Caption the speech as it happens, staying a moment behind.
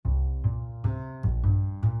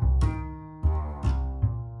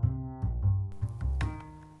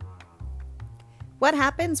What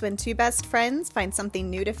happens when two best friends find something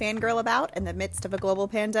new to fangirl about in the midst of a global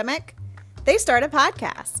pandemic? They start a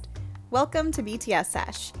podcast. Welcome to BTS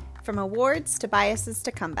Sesh. From awards to biases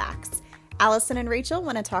to comebacks, Allison and Rachel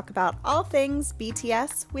want to talk about all things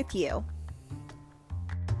BTS with you.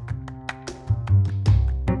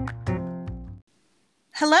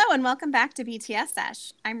 Hello and welcome back to BTS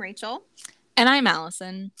Sesh. I'm Rachel. And I'm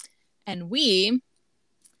Allison. And we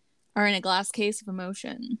are in a glass case of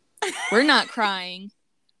emotion. We're not crying.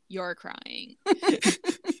 You're crying.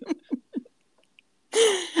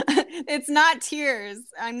 It's not tears.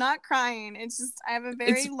 I'm not crying. It's just I have a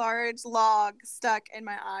very large log stuck in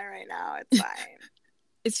my eye right now. It's fine.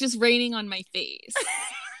 It's just raining on my face.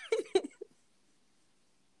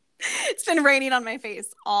 It's been raining on my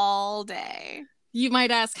face all day. You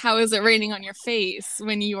might ask, how is it raining on your face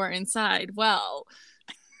when you are inside? Well,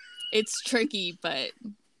 it's tricky, but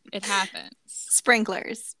it happens.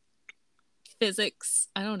 Sprinklers. Physics.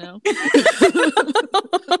 I don't know.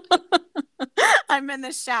 I'm in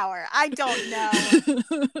the shower. I don't know.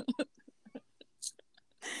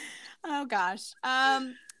 Oh gosh.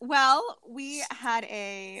 Well, we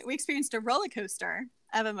experienced a roller coaster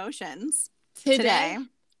of emotions today.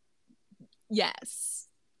 Yes.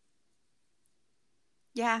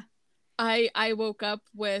 Yeah. I woke up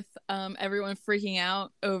with everyone freaking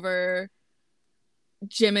out over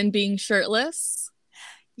Jimin being shirtless.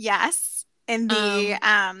 Yes. In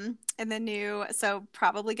the new, so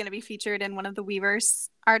probably going to be featured in one of the Weverse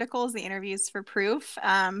articles, the interviews for Proof,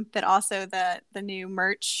 but also the new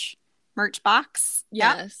merch box.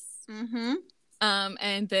 Yes. Yep. Mm-hmm.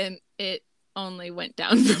 And then it only went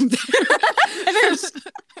down from there. and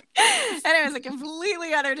it was a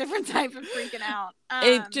completely other different type of freaking out.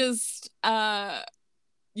 It just 8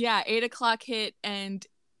 o'clock hit and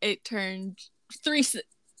it turned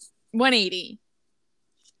 180.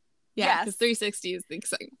 Yeah, because 360 is the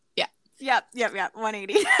excitement. Yeah. Yep.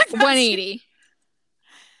 180. 180.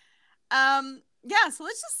 Yeah, so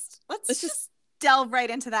let's just delve right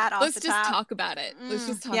into that off the top. Let's just talk about it.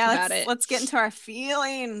 Let's get into our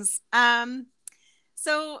feelings.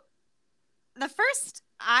 So the first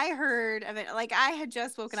I heard of it, like I had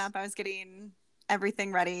just woken up, I was getting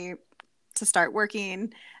everything ready to start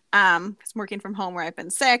working. Because I'm working from home where I've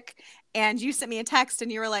been sick, and you sent me a text and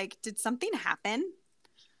you were like, did something happen?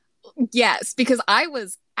 Yes, because I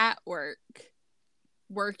was at work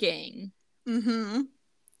working. Mm-hmm.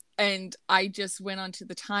 And I just went onto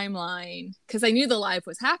the timeline because I knew the live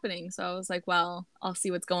was happening. So I was like, well, I'll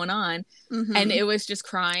see what's going on. Mm-hmm. And it was just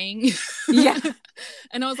crying. Yeah.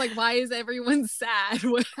 And I was like, why is everyone sad?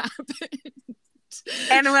 What happened?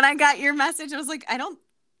 And when I got your message, I was like, I don't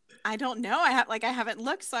know. I haven't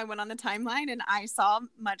looked. So I went on the timeline and I saw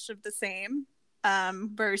much of the same.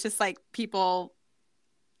 Where it's just like people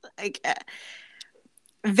like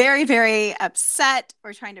very, very upset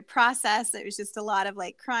or trying to process. It was just a lot of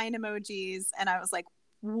like crying emojis. And I was like,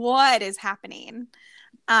 what is happening?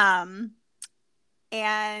 And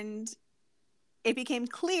it became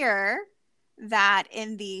clear that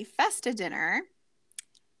in the Festa dinner,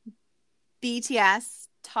 BTS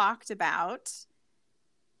talked about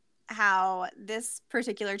how this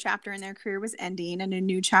particular chapter in their career was ending and a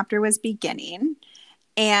new chapter was beginning.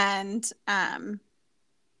 And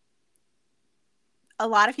a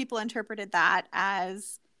lot of people interpreted that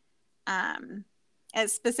as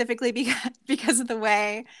specifically because of the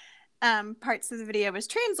way parts of the video was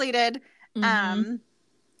translated,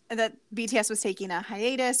 that BTS was taking a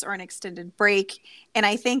hiatus or an extended break. And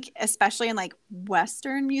I think especially in like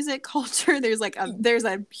Western music culture, there's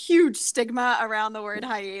a huge stigma around the word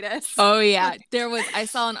hiatus. Oh yeah. I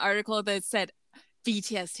saw an article that said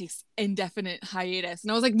BTS takes indefinite hiatus. And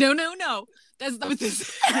I was like, no. That's not what this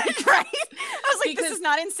is. Right? I was like, this is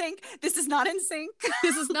not in sync. This is not in sync.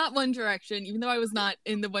 This is not One Direction. Even though I was not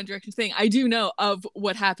in the One Direction thing, I do know of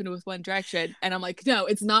what happened with One Direction. And I'm like, no,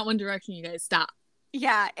 it's not One Direction, you guys. Stop.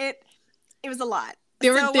 Yeah, it was a lot.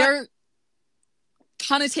 There are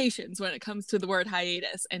connotations when it comes to the word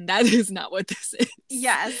hiatus, and that is not what this is.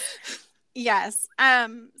 Yes.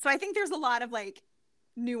 So I think there's a lot of like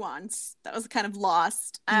nuance that was kind of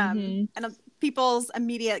lost. And people's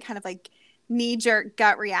immediate kind of like knee-jerk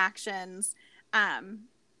gut reactions,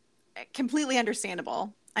 completely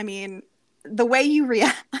understandable. I mean, the way you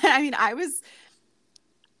react, when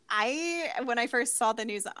I first saw the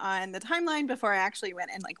news on the timeline before I actually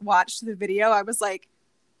went and like watched the video, I was like,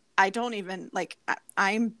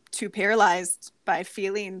 I'm too paralyzed by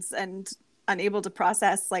feelings and unable to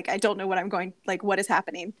process. Like, I don't know what is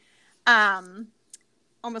happening.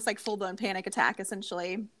 Almost like full blown panic attack,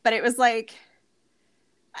 essentially. But it was like,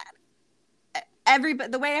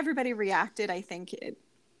 the way everybody reacted, I think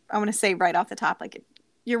I want to say right off the top, like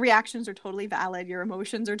your reactions are totally valid. Your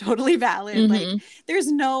emotions are totally valid. Mm-hmm. Like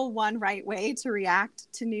there's no one right way to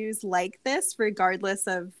react to news like this, regardless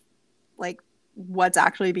of like what's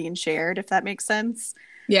actually being shared, if that makes sense.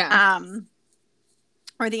 Yeah.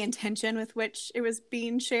 Or the intention with which it was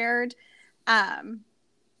being shared.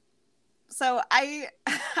 So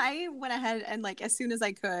I went ahead and like as soon as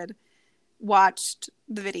I could watched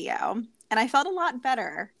the video, and I felt a lot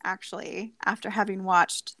better actually after having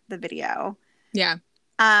watched the video. Yeah.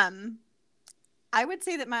 I would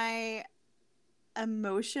say that my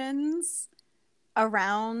emotions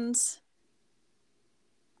around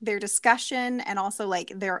their discussion and also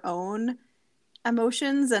like their own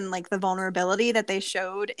emotions and like the vulnerability that they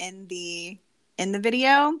showed in the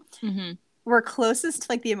video Mm-hmm. were closest to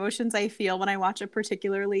like the emotions I feel when I watch a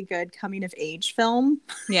particularly good coming of age film.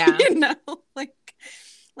 Yeah. You know, like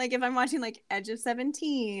if I'm watching like Edge of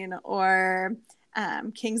 17 or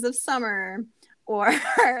Kings of Summer or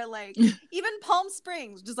like even Palm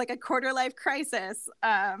Springs, just like a quarter life crisis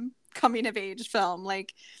coming of age film.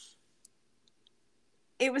 Like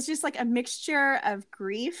it was just like a mixture of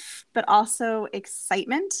grief, but also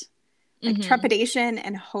excitement, like trepidation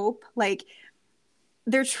and hope. Like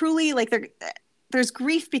they're truly like there's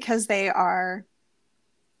grief because they are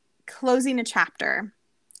closing a chapter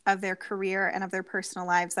of their career and of their personal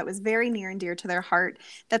lives that was very near and dear to their heart,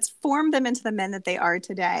 that's formed them into the men that they are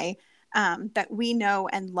today, that we know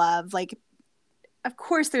and love. Like, of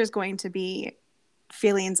course, there's going to be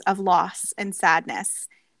feelings of loss and sadness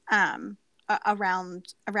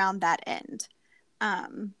around that end.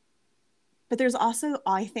 But there's also,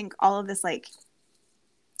 I think, all of this like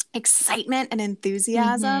excitement and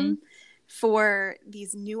enthusiasm for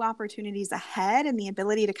these new opportunities ahead and the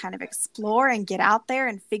ability to kind of explore and get out there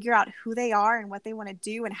and figure out who they are and what they want to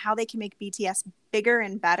do and how they can make BTS bigger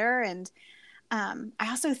and better. And I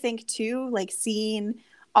also think too, like seeing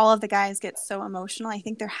all of the guys get so emotional, I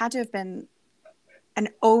think there had to have been an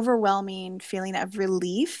overwhelming feeling of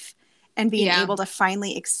relief and being able to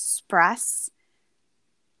finally express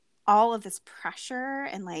all of this pressure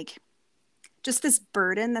and like just this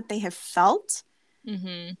burden that they have felt.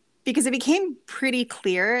 Because it became pretty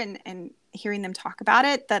clear and hearing them talk about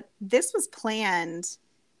it that this was planned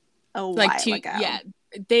a while ago. Yeah,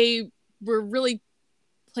 they were really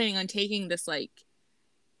planning on taking this like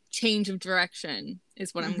change of direction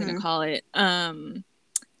is what I'm going to call it in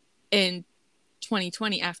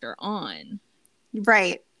 2020 after On.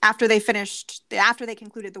 Right. After they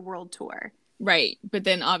concluded the world tour. Right. But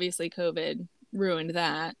then obviously COVID ruined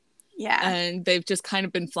that. Yeah. And they've just kind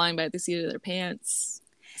of been flying by the seat of their pants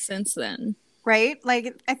since then. Right.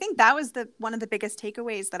 Like I think that was one of the biggest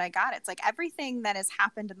takeaways that I got. It's like everything that has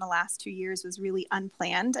happened in the last 2 years was really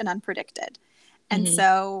unplanned and unpredicted. And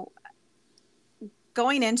so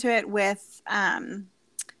going into it with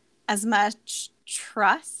as much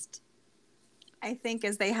trust, I think,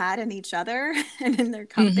 as they had in each other and in their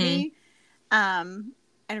company, and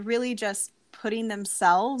really just putting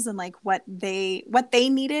themselves and like what they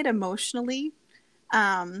needed emotionally,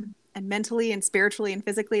 and mentally and spiritually and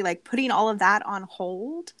physically, like putting all of that on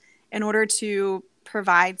hold in order to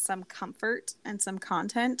provide some comfort and some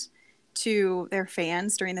content to their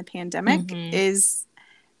fans during the pandemic is,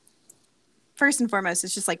 first and foremost,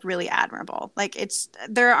 it's just like really admirable. Like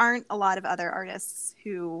there aren't a lot of other artists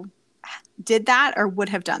who did that or would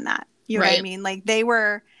have done that. You know what I mean? Like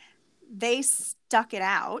they stuck it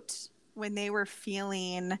out when they were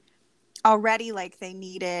feeling already like they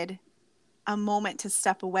needed a moment to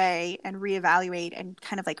step away and reevaluate and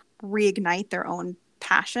kind of like reignite their own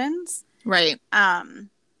passions. Right.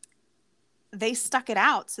 They stuck it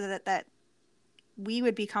out so that we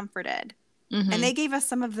would be comforted. And they gave us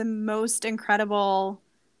some of the most incredible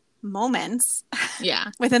moments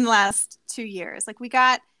within the last 2 years. Like we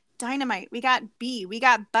got Dynamite, we got B, we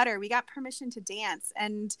got Butter, we got Permission to Dance.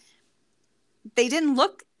 And they didn't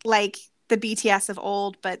look like the BTS of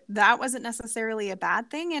old, but that wasn't necessarily a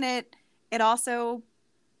bad thing. And it also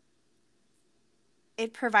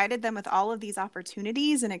provided them with all of these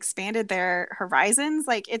opportunities and expanded their horizons.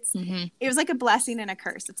 Like it was like a blessing and a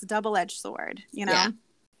curse. It's a double-edged sword, you know? Yeah.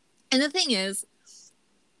 And the thing is,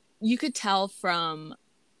 you could tell from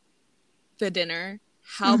the dinner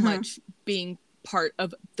how much being part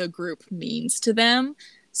of the group means to them.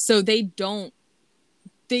 So they're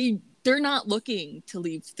not looking to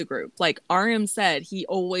leave the group. Like RM said, he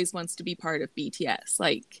always wants to be part of BTS.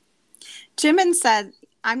 Like Jimin said,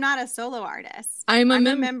 I'm not a solo artist. I'm a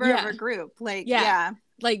member of a group. Like,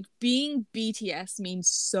 like being BTS means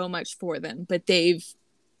so much for them, but they've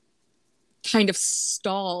kind of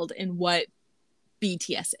stalled in what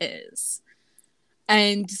BTS is.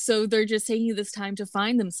 And so they're just taking this time to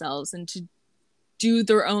find themselves and to do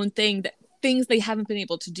their own thing, things they haven't been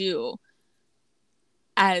able to do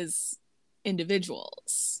as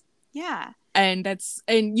individuals. Yeah. And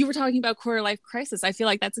you were talking about quarter life crisis. I feel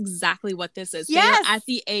like that's exactly what this is. Yes! They are at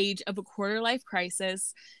the age of a quarter life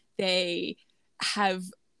crisis. They have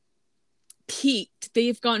peaked.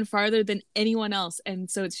 They've gone farther than anyone else. And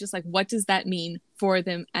so it's just like, what does that mean for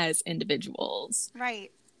them as individuals?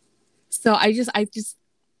 Right. So I just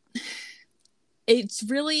it's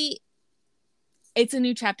a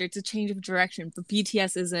new chapter. It's a change of direction, but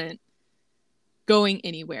BTS isn't going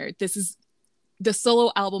anywhere. The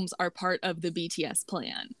solo albums are part of the BTS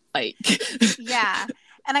plan. Like, yeah.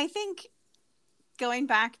 And I think going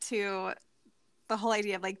back to the whole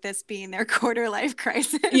idea of like this being their quarter life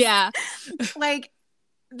crisis. Yeah. Like,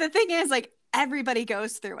 the thing is, like, everybody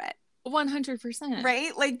goes through it. 100%.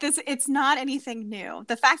 Right? Like, it's not anything new.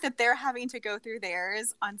 The fact that they're having to go through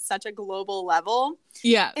theirs on such a global level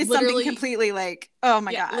is something completely like, oh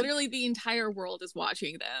my God. Literally the entire world is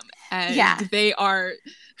watching them. And they are...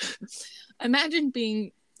 Imagine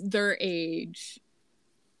being their age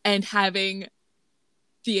and having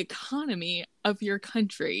the economy of your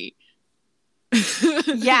country.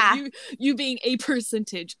 Yeah. you being a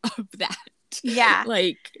percentage of that. Yeah.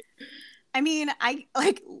 Like, I mean, I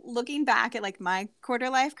like looking back at like my quarter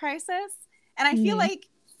life crisis, and I feel like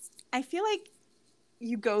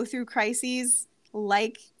you go through crises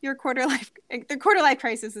like your quarter life. The quarter life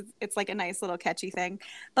crisis it's like a nice little catchy thing.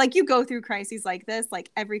 But like, you go through crises like this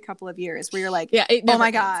like every couple of years where you're like, oh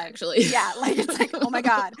my God, actually. Yeah, like it's like, oh my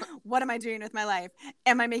God, what am I doing with my life?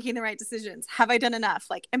 Am I making the right decisions? Have I done enough?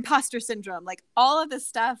 Like, imposter syndrome, like all of this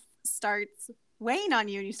stuff starts weighing on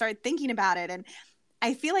you and you start thinking about it. And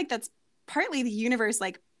I feel like that's partly the universe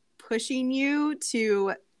like pushing you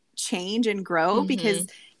to change and grow, because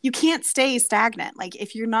you can't stay stagnant. Like,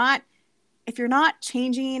 if you're not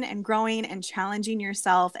changing and growing and challenging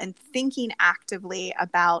yourself and thinking actively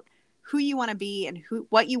about who you want to be and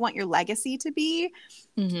what you want your legacy to be,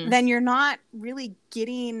 then you're not really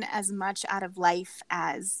getting as much out of life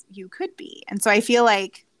as you could be. And so I feel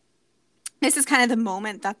like this is kind of the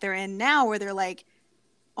moment that they're in now, where they're like,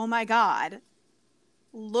 oh my God,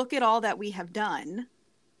 look at all that we have done.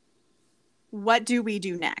 What do we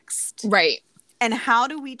do next? Right. And how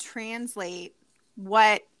do we translate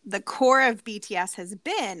what the core of BTS has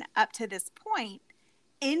been up to this point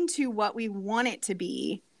into what we want it to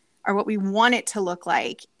be, or what we want it to look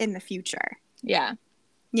like in the future? Yeah.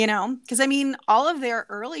 You know, because I mean, all of their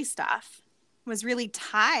early stuff was really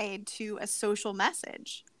tied to a social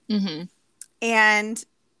message. And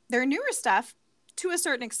their newer stuff, to a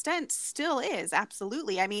certain extent, still is.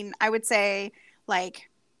 Absolutely. I mean, I would say like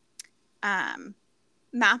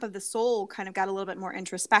Map of the Soul kind of got a little bit more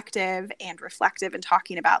introspective and reflective and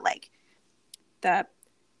talking about like the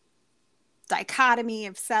dichotomy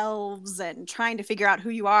of selves and trying to figure out who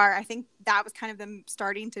you are. I think that was kind of them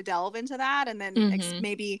starting to delve into that. And then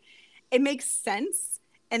maybe it makes sense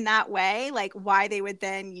in that way, like why they would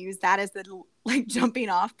then use that as the like jumping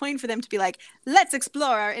off point for them to be like, let's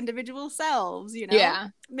explore our individual selves, you know? Yeah.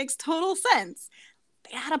 It makes total sense.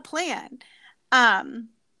 They had a plan.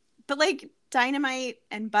 But like Dynamite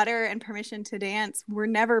and Butter and Permission to Dance were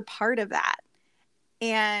never part of that.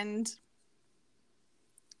 And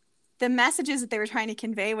the messages that they were trying to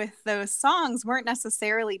convey with those songs weren't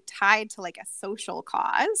necessarily tied to like a social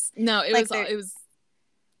cause. No, it was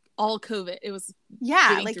all COVID. It was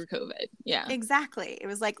getting through COVID. Yeah. Exactly. It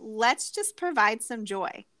was like, let's just provide some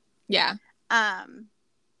joy. Yeah.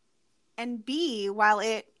 And B, while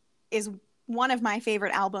it is one of my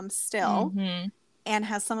favorite albums still, and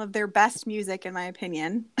has some of their best music, in my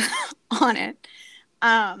opinion, on it,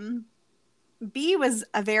 B was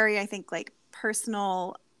a very, I think, like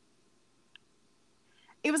personal...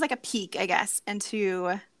 It was like a peek, I guess,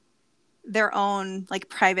 into their own like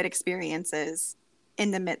private experiences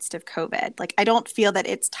in the midst of COVID. Like, I don't feel that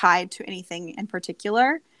it's tied to anything in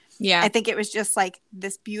particular. Yeah. I think it was just like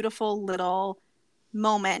this beautiful little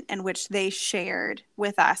moment in which they shared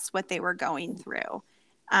with us what they were going through,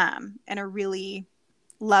 in a really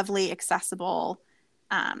lovely, accessible,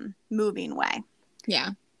 moving way.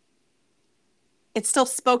 Yeah. It still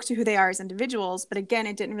spoke to who they are as individuals, but again,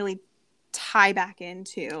 it didn't really tie back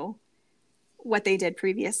into what they did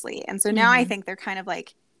previously. And so now I think they're kind of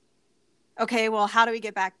like, okay, well, how do we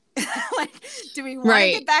get back? Like, do we want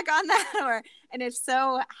to get back on that? And if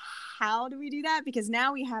so, how do we do that? Because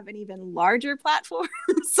now we have an even larger platform.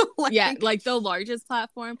 So like, yeah, like the largest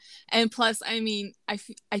platform. And plus, I mean, I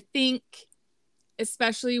think,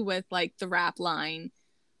 especially with like the rap line,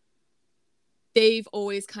 they've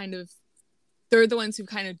always kind of, they're the ones who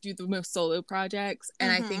kind of do the most solo projects.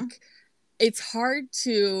 And I think it's hard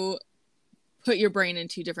to put your brain in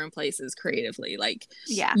two different places creatively. Like,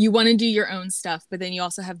 you want to do your own stuff, but then you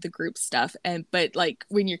also have the group stuff. But like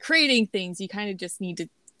when you're creating things, you kind of just need to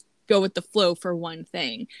go with the flow for one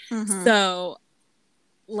thing. So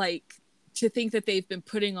like, to think that they've been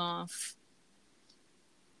putting off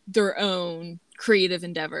their own creative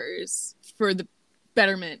endeavors for the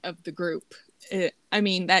betterment of the group, I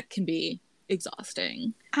mean, that can be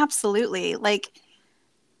exhausting. Absolutely. Like,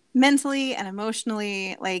 mentally and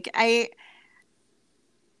emotionally, like I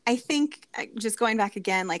think, just going back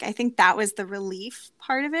again, like I think that was the relief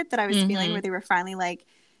part of it that I was feeling, where they were finally like,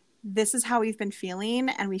 this is how we've been feeling,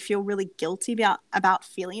 and we feel really guilty about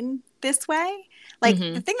feeling this way. Like,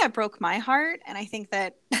 the thing that broke my heart, and I think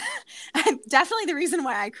that definitely the reason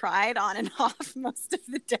why I cried on and off most of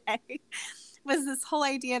the day, was this whole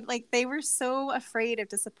idea, like, they were so afraid of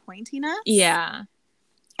disappointing us. Yeah.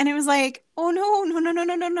 And it was like, oh no.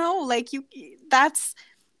 Like,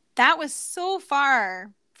 that was so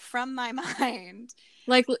far from my mind.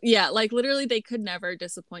 Like, yeah, like literally they could never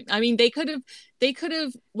disappoint. I mean, they could have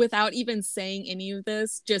without even saying any of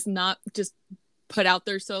this, just put out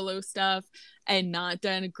their solo stuff and not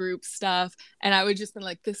done group stuff, and I would just been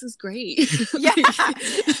like, this is great. Yeah.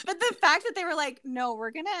 But the fact that they were like, no,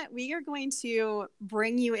 we are going to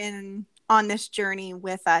bring you in on this journey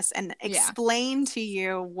with us and explain to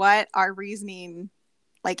you what our reasoning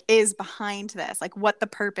like is behind this, like what the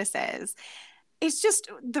purpose is. It's just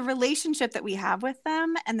the relationship that we have with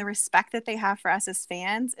them and the respect that they have for us as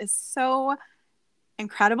fans is so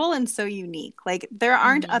incredible and so unique. Like, there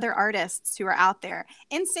aren't other artists who are out there.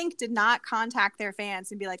 NSYNC did not contact their fans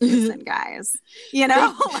and be like, listen, guys, you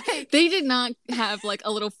know, they did not have like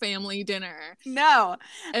a little family dinner. No,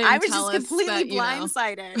 I was just completely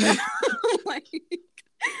blindsided. Like,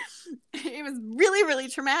 it was really, really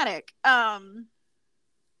traumatic. But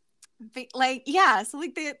like, yeah, so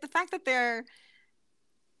like the fact that they're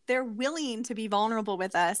willing to be vulnerable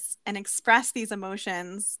with us and express these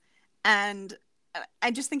emotions, and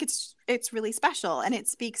I just think it's really special, and it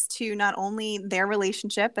speaks to not only their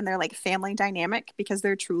relationship and their like family dynamic, because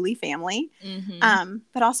they're truly family,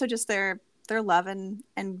 but also just their love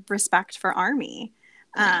and respect for ARMY,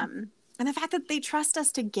 and the fact that they trust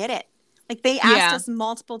us to get it. Like, they asked us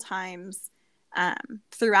multiple times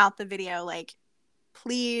throughout the video, like,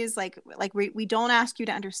 please, like we don't ask you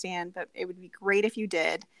to understand, but it would be great if you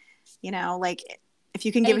did, you know, like, if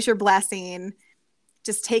you can give us your blessing,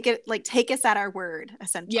 just take us at our word,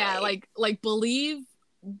 essentially. Yeah, like believe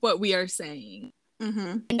what we are saying,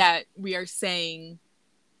 that we are saying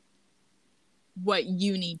what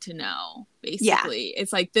you need to know, basically.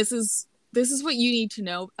 It's like, this is what you need to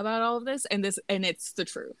know about all of this, and it's the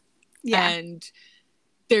truth. And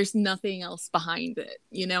there's nothing else behind it,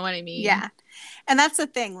 you know what I mean? Yeah. And that's the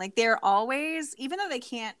thing, like, they're always, even though they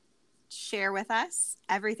can't share with us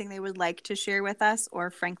everything they would like to share with us, or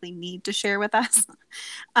frankly need to share with us,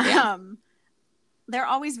 they're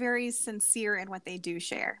always very sincere in what they do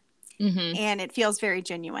share, and it feels very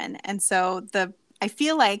genuine. And so I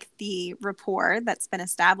feel like the rapport that's been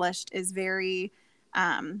established is very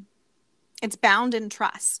it's bound in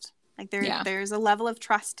trust. Like, there's a level of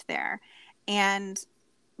trust there, and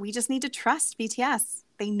we just need to trust BTS.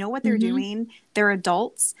 They know what they're doing. They're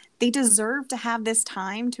adults. They deserve to have this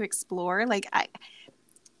time to explore. Like, I'm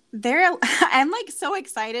like so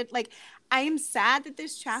excited. Like, I am sad that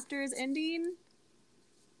this chapter is ending,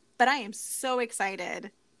 but I am so excited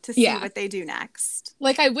to see what they do next.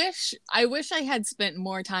 Like, I wish I had spent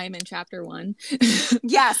more time in chapter 1.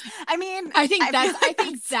 Yes. I mean, I think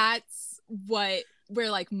that's where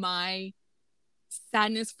like my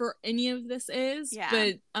sadness for any of this is.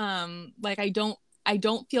 But like, I don't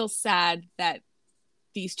feel sad that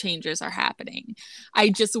these changes are happening. I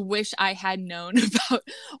just wish I had known about,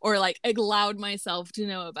 or like allowed myself to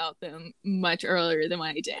know about them much earlier than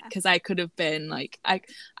I did, because I could have been like, I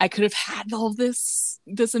could have had all this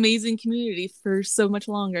amazing community for so much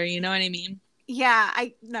longer, you know what I mean? Yeah,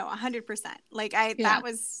 I know 100%. Like, I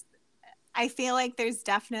feel like there's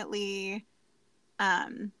definitely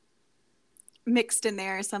mixed in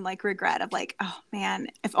there some like regret of like, oh man,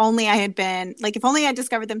 if only I had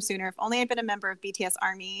discovered them sooner, if only I'd been a member of BTS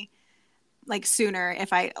ARMY like sooner,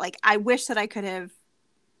 if I wish that I could have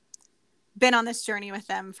been on this journey with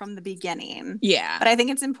them from the beginning. But I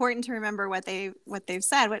think it's important to remember what they've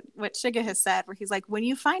said, what Suga has said, where he's like, when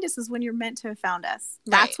you find us is when you're meant to have found us.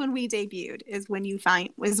 That's when we debuted, is when you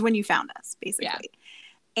found us, basically.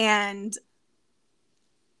 And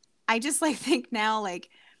I just like think now, like,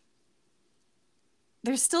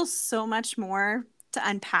 there's still so much more to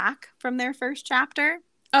unpack from their first chapter.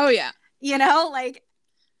 Oh yeah. You know, like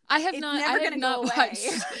I have it's not never I have gonna not go away.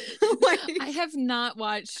 watched Like, I have not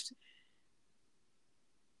watched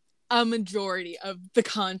a majority of the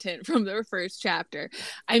content from their first chapter.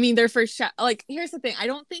 I mean, their first chapter, like, here's the thing. I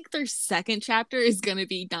don't think their second chapter is going to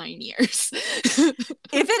be 9 years.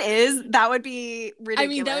 if it is, that would be ridiculous. I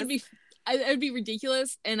mean, that would be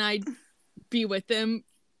ridiculous, and I'd be with them.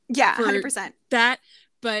 Yeah, for 100%. that.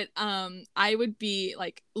 But I would be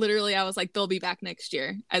like, literally, I was like, they'll be back next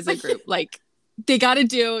year as a group. Like, they gotta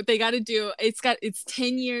do. It's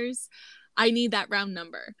 10 years. I need that round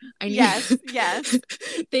number. Yes.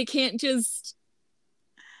 They can't just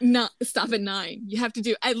not stop at 9. You have to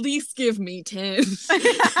do, at least give me 10.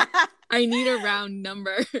 I need a round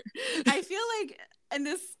number. I feel like, and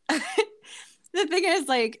this, the thing is,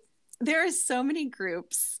 like, there are so many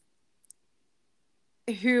groups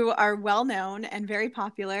who are well known and very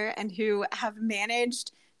popular and who have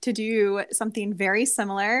managed to do something very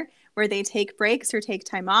similar where they take breaks or take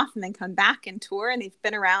time off and then come back and tour, and they've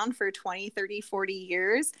been around for 20, 30, 40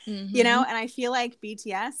 years, you know? And I feel like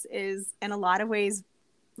BTS is in a lot of ways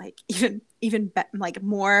like even like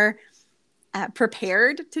more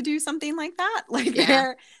prepared to do something like that. Like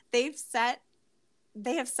they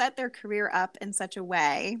have set their career up in such a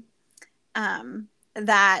way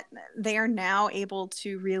that they are now able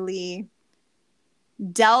to really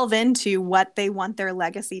delve into what they want their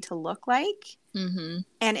legacy to look like, and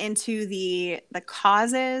into the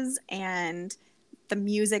causes and the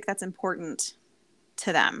music that's important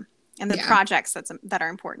to them and the projects that are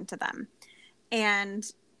important to them. And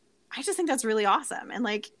I just think that's really awesome. And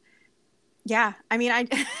like, yeah, I mean, I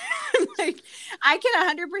like, I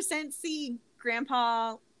can 100% see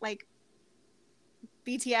Grandpa, like,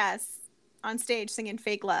 BTS on stage singing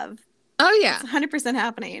Fake Love. Oh yeah, it's 100%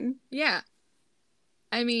 happening. Yeah,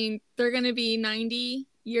 I mean, they're gonna be 90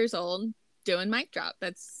 years old doing mic drop.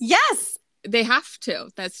 Yes, they have to.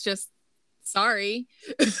 That's just, sorry.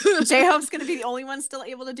 J-Hope's gonna be the only one still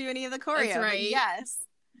able to do any of the choreo. That's right. Yes,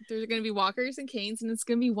 there's gonna be walkers and canes, and it's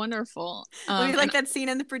gonna be wonderful. It'll be like that scene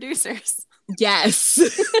in The Producers. Yes.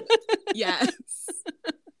 Yes.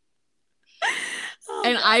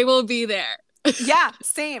 And God. I will be there. Yeah,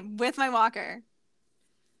 same, with my walker.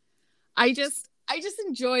 I just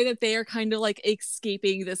enjoy that they are kind of like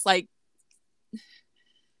escaping this like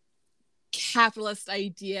capitalist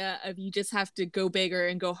idea of you just have to go bigger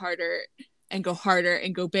and go harder and go harder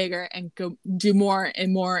and go bigger and go do more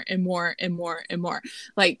and more and more and more and more.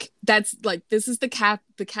 Like, that's like, this is the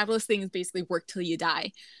capitalist thing is basically work till you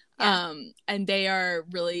die. Yeah. And they are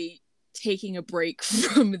really taking a break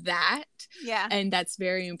from that. Yeah. And that's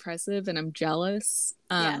very impressive, and I'm jealous.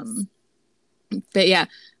 Yes. But yeah,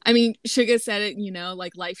 I mean, Suga said it, you know,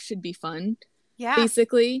 like, life should be fun. Yeah.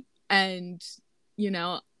 Basically. And, you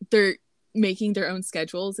know, they're making their own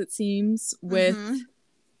schedules, it seems, with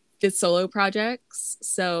the solo projects.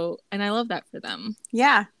 So, and I love that for them.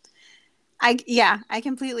 Yeah. I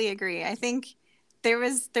completely agree. I think there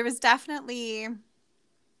was definitely,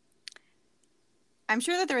 I'm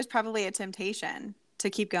sure that there was probably a temptation to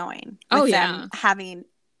keep going with them having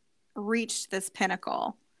reached this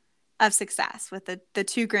pinnacle of success with the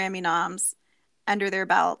 2 Grammy noms under their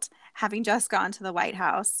belt, having just gone to the White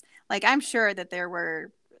House. Like, I'm sure that there were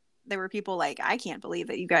people like, I can't believe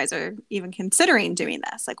that you guys are even considering doing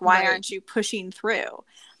this. Like, why aren't you pushing through?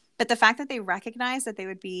 But the fact that they recognized that they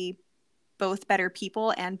would be both better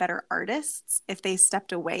people and better artists if they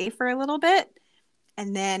stepped away for a little bit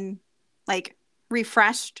and then, like,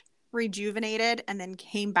 refreshed, rejuvenated, and then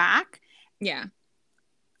came back. Yeah.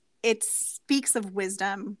 It speaks of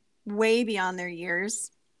wisdom way beyond their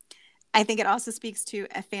years. I think it also speaks to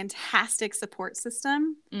a fantastic support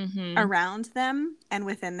system around them and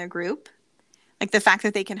within the group. Like, the fact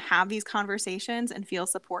that they can have these conversations and feel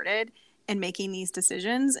supported in making these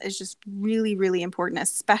decisions is just really, really important,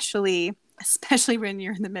 especially when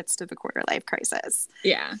you're in the midst of a quarter life crisis.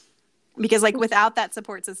 Yeah. Because, like, without that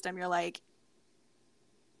support system, you're like,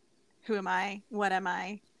 who am I? What am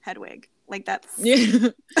I? Hedwig. Like, that's... Yeah.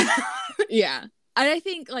 Yeah. And I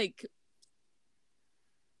think, like,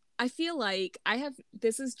 I feel like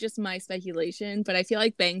this is just my speculation, but I feel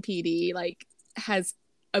like Bang PD, like, has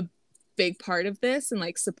a big part of this and,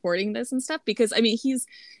 like, supporting this and stuff, because, I mean,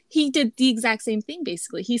 he did the exact same thing,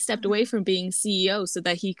 basically. He stepped away from being CEO so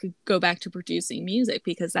that he could go back to producing music,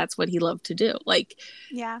 because that's what he loved to do. Like,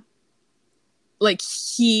 yeah. Like,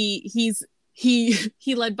 he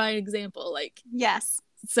led by example, like, yes.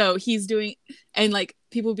 So he's doing, and, like,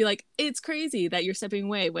 people will be like, it's crazy that you're stepping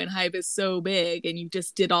away when Hybe is so big and you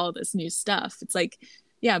just did all this new stuff. It's like,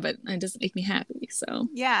 Yeah, but it doesn't make me happy. So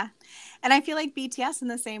Yeah. And I feel like BTS in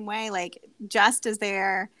the same way, like just as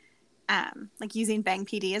they're like using Bang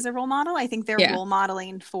PD as a role model, I think they're yeah, role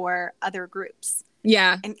modeling for other groups.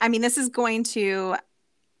 yeah, And I mean, this is going to,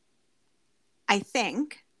 I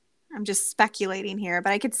think, I'm just speculating here,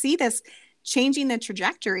 but I could see this changing the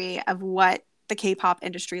trajectory of what the K-pop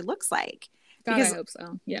industry looks like. God, Because I hope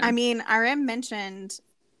so. Yeah. I mean, RM mentioned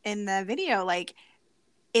in the video, like,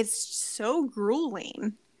 it's so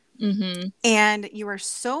grueling Mm-hmm. and you are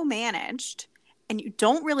so managed and you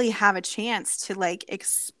don't really have a chance to like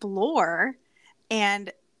explore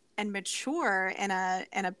and mature in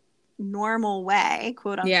a normal way,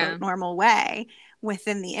 quote Yeah. unquote normal way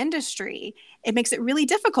within the industry. It makes it really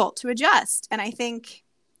difficult to adjust. And I think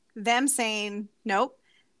them saying, nope,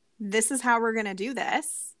 this is how we're going to do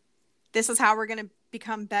this. This is how we're going to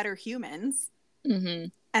become better humans. Mm-hmm.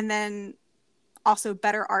 And then also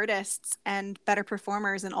better artists and better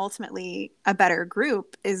performers and ultimately a better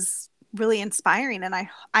group is really inspiring. And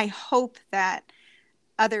I hope that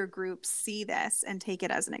other groups see this and take it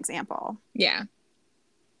as an example. Yeah.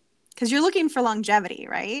 Because you're looking for longevity,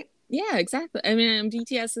 right? Yeah, exactly. I mean,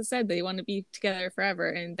 BTS has said they want to be together forever,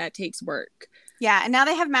 and that takes work. Yeah. And now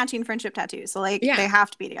they have matching friendship tattoos. So like they have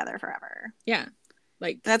to be together forever. Yeah.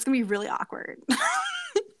 Like that's going to be really awkward.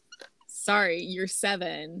 Sorry, you're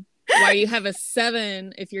 7. Why you have a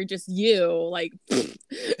 7 if you're just you? Like,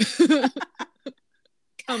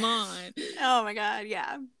 come on. Oh my God.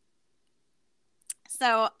 Yeah.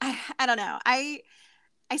 So I don't know. I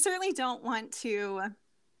certainly don't want to.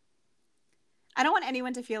 I don't want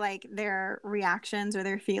anyone to feel like their reactions or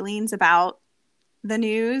their feelings about the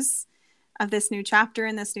news of this new chapter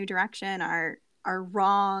in this new direction are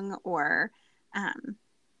wrong or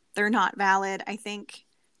they're not valid. I think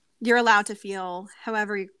you're allowed to feel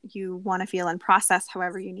however you want to feel and process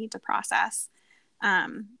however you need to process.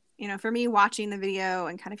 You know, for me, watching the video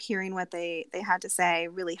and kind of hearing what they had to say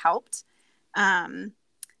really helped. And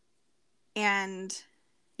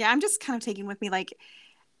yeah, I'm just kind of taking with me like,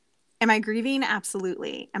 am I grieving?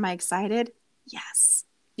 Absolutely. Am I excited? Yes.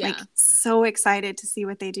 Yeah. Like so excited to see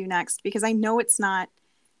what they do next because I know it's not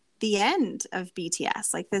the end of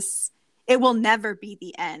BTS. Like this, it will never be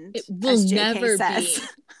the end. It will never be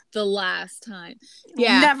the last time.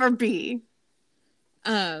 Yeah. Never be.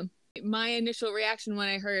 My initial reaction when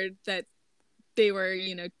I heard that they were,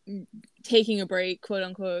 you know, taking a break, quote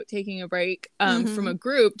unquote, taking a break from a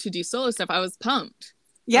group to do solo stuff, I was pumped.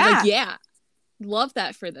 Yeah. I was like, yeah, love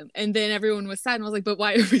that for them. And then everyone was sad and I was like, but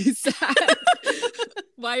why are we sad?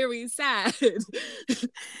 Why are we sad?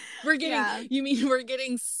 We're getting, you mean we're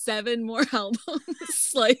getting 7 more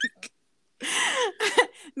albums? Like,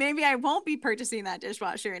 maybe I won't be purchasing that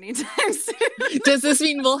dishwasher anytime soon. Does this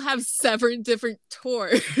mean we'll have 7 different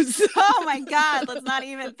tours? Oh my God, let's not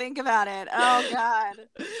even think about it. Oh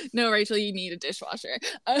God. No, Rachel, you need a dishwasher.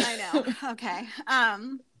 I know. Okay.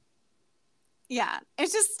 Yeah,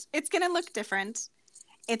 it's going to look different.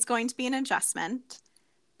 It's going to be an adjustment,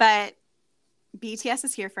 but BTS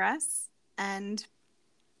is here for us and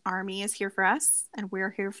ARMY is here for us and we're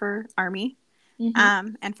here for ARMY.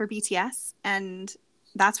 And for BTS, and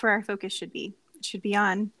that's where our focus should be. It should be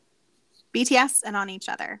on BTS and on each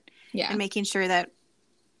other. Yeah. And making sure that,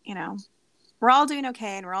 you know, we're all doing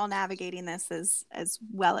okay and we're all navigating this as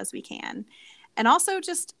well as we can. And also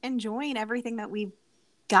just enjoying everything that we've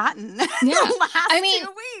gotten the last 2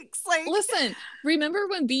 weeks. Like, listen, remember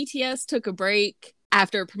when BTS took a break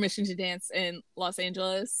after Permission to Dance in Los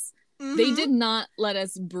Angeles? They did not let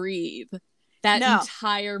us breathe that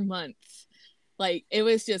entire month. Like, it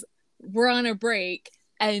was just, we're on a break,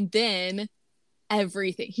 and then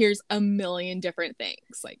everything. Here's a million different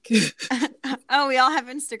things. Like, oh, we all have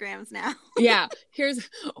Instagrams now. Yeah.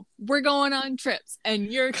 We're going on trips,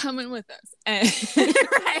 and you're coming with us. And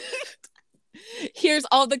right. Here's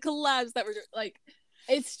all the collabs that we're doing. Like,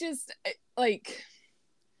 it's just, like,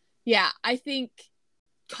 yeah, I think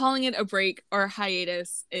calling it a break or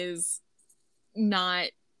hiatus is not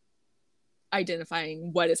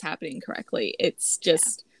identifying what is happening correctly. It's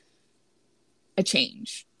just a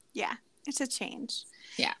change. Yeah, it's a change.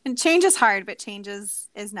 Yeah. And change is hard, but change is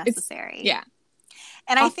necessary.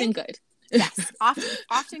 And often I think good. Yes,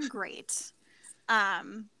 often great.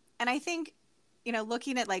 And I think, you know,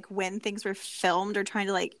 looking at like when things were filmed or trying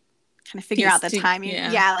to like kind of figure out the timing.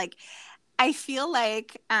 Yeah, like I feel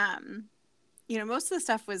like you know, most of the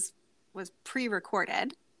stuff was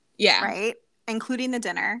pre-recorded. Yeah. Right? Including the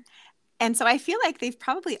dinner. And so I feel like they've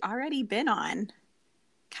probably already been on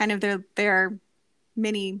kind of their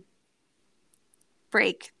mini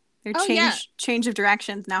break, their change of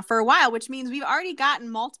directions now for a while, which means we've already gotten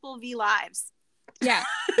multiple V lives. Yeah,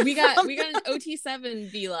 we got an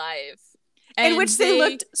OT7 V Live, in which they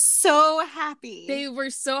looked so happy. They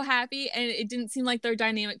were so happy, and it didn't seem like their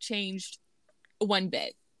dynamic changed one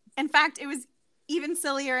bit. In fact, it was even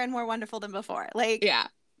sillier and more wonderful than before. Like, yeah,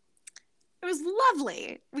 it was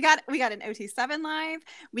lovely. We got an OT7 live.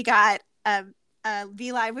 We got a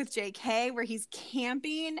V Live with JK where he's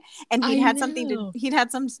camping, and he'd had something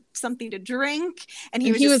to drink, and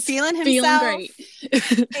he was feeling himself. Feeling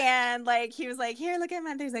great. And like he was like, here, look at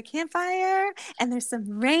there's a campfire and there's some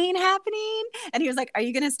rain happening, and he was like, are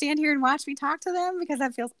you gonna stand here and watch me talk to them, because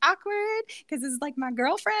that feels awkward, because this is like my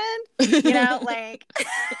girlfriend, you know, like.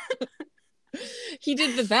 He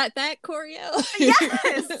did the that choreo.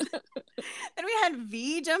 Yes. Then we had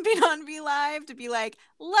V jumping on V Live to be like,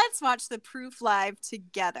 let's watch the Proof Live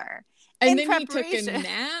together. And then he took a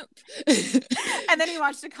nap. And then he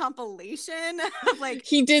watched a compilation of like,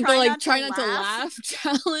 he did the like try not to laugh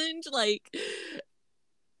challenge. Like,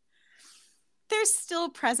 they're still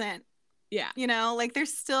present. Yeah. You know, like they're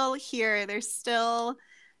still here. They're still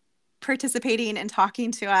participating and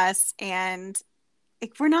talking to us. And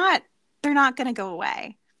like, they're not going to go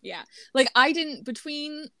away. Yeah. Like I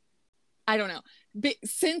don't know. But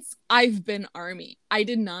since I've been Army, I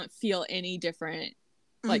did not feel any different,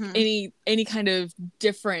 like any kind of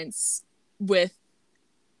difference with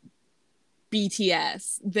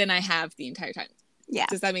BTS than I have the entire time. Yeah.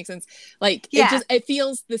 Does that make sense? Like, it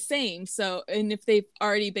feels the same. So, and if they've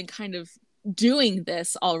already been kind of doing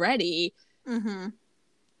this already, then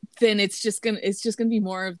it's just gonna be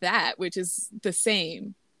more of that, which is the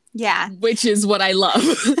same. Yeah. Which is what I love.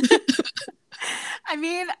 I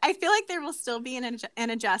mean, I feel like there will still be an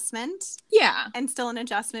adjustment. Yeah. And still an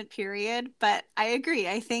adjustment period. But I agree.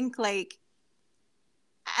 I think like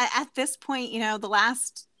at this point, you know, the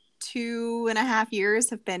last 2.5 years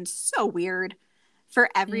have been so weird for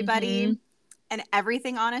everybody. And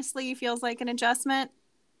everything honestly feels like an adjustment.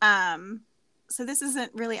 So this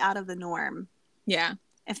isn't really out of the norm. Yeah.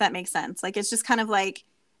 If that makes sense. Like, it's just kind of like,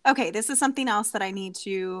 okay, this is something else that I need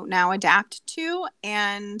to now adapt to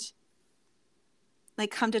and like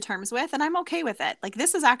come to terms with, and I'm okay with it. Like,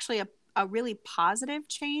 this is actually a really positive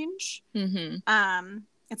change. It's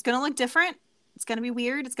going to look different. It's going to be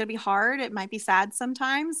weird. It's going to be hard. It might be sad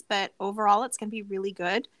sometimes, but overall it's going to be really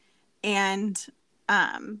good and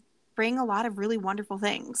bring a lot of really wonderful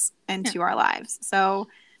things into our lives. So,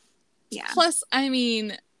 yeah. Plus, I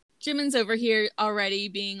mean, Jimin's over here already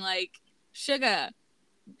being like, Suga,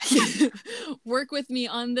 work with me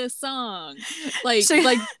on this song. Like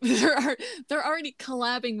they're already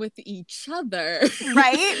collabing with each other,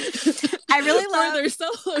 right? I really love their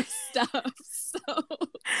solo stuff. So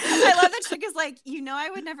I love that Chick is like, you know, I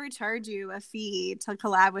would never charge you a fee to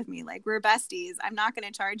collab with me. Like, we're besties. I'm not going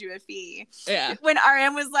to charge you a fee. Yeah. When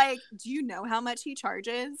RM was like, do you know how much he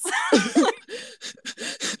charges?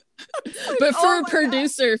 But for a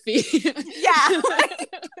producer fee. Yeah.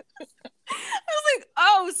 I was like,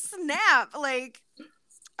 oh snap! Like,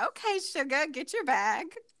 okay, Suga, get your bag.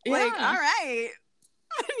 Like, all right.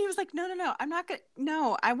 And he was like, no, I'm not gonna.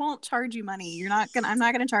 No, I won't charge you money. I'm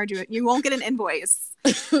not gonna charge you. You won't get an invoice.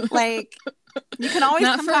 Like, you can always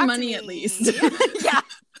not come for back money to me. At least. Yeah.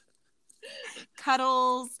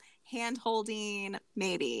 Cuddles, hand holding,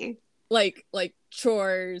 maybe. Like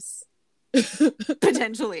chores.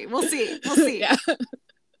 Potentially, we'll see. Yeah.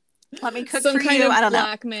 Let me cook some for kind you. of I don't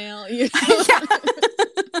blackmail. know. Yeah.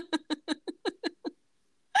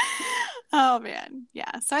 Oh man,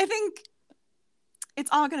 yeah. So I think it's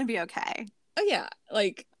all gonna be okay. Oh yeah,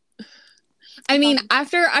 like, I mean,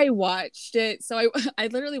 after I watched it, so I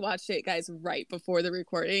literally watched it, guys, right before the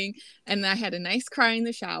recording, and I had a nice cry in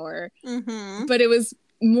the shower. But it was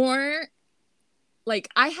more like,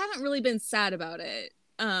 I haven't really been sad about it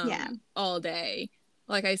all day.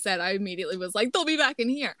 Like I said, I immediately was like, they'll be back in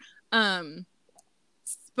here.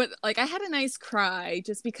 But like, I had a nice cry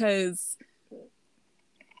just because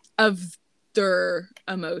of their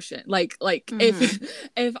emotion. Like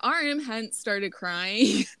if RM hadn't started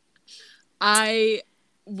crying, I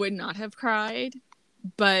would not have cried,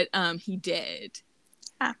 but he did.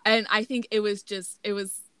 And I think it was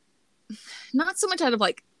not so much out of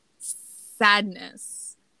like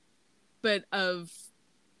sadness, but of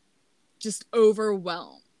just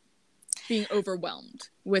being overwhelmed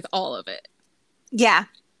with all of it. Yeah.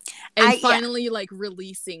 And finally like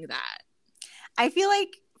releasing that. I feel like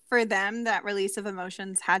for them, that release of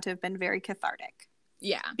emotions had to have been very cathartic.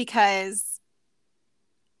 Yeah. Because,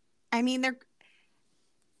 I mean,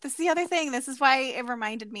 this is the other thing. This is why it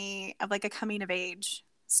reminded me of like a coming of age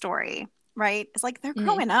story, right? It's like they're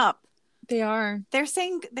growing up. They are. They're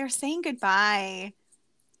saying goodbye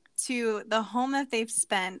to the home that they've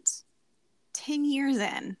spent 10 years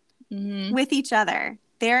in Mm-hmm. with each other.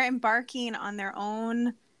 They're embarking on their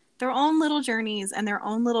own little journeys and their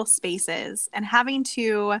own little spaces, and having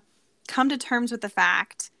to come to terms with the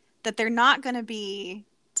fact that they're not going to be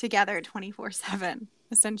together 24/7,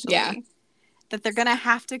 essentially. Yeah. That they're going to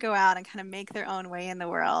have to go out and kind of make their own way in the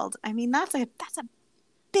world. I mean, that's a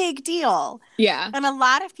big deal. Yeah. And a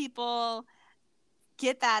lot of people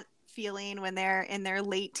get that feeling when they're in their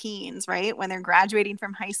late teens, right? When they're graduating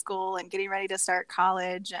from high school and getting ready to start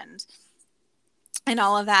college and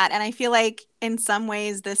all of that. And I feel like in some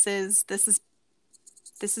ways this is this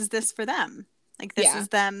for them. Like this is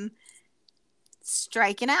them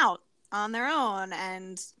striking out on their own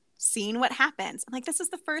and seeing what happens. Like this is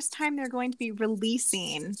the first time they're going to be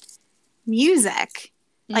releasing music,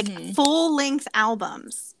 like full-length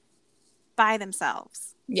albums by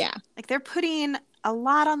themselves. Yeah. Like they're putting a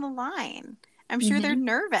lot on the line. I'm sure they're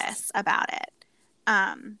nervous about it.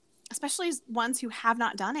 Especially ones who have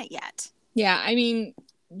not done it yet. Yeah, I mean,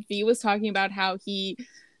 V was talking about how he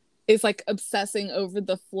is like obsessing over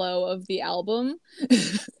the flow of the album.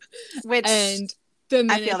 Which and the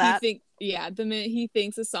minute I feel that. the minute he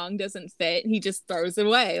thinks a song doesn't fit, he just throws it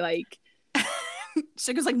away. Like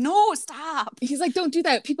Sugar's like, no, stop. He's like, don't do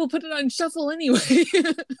that. People put it on shuffle anyway.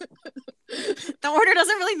 The order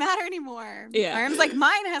doesn't really matter anymore. Yeah. Arm's like,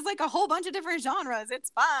 mine has like a whole bunch of different genres.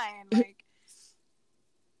 It's fine. Like,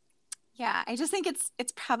 yeah, I just think it's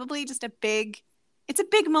probably just a big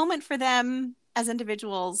moment for them as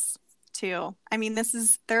individuals too. I mean,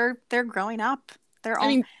 they're growing up.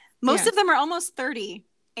 Most of them are almost 30,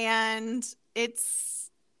 and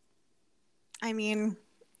I mean,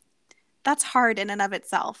 that's hard in and of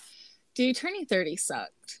itself. Dude, turning 30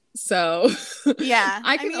 sucked. So yeah,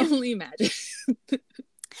 I can only imagine.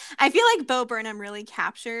 I feel like Bo Burnham really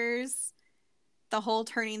captures the whole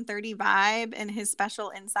turning 30 vibe in his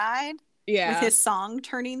special Inside. Yeah. With his song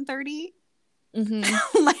Turning 30.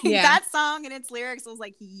 Mm-hmm. That song and its lyrics, I was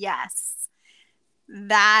like, yes,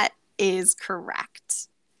 that is correct.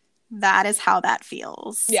 That is how that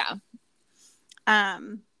feels. Yeah.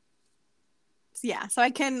 So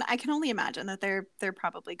I can only imagine that they're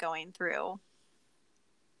probably going through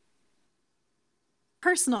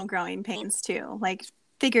personal growing pains too, like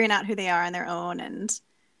figuring out who they are on their own and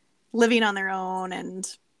living on their own and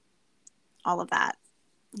all of that,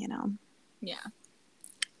 you know. Yeah.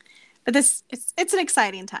 But it's an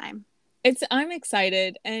exciting time. I'm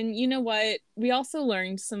excited, and you know what? We also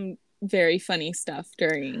learned some very funny stuff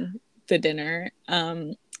during the dinner.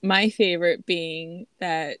 My favorite being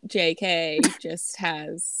that JK just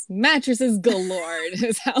has mattresses galore in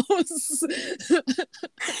his house.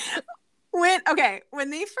 When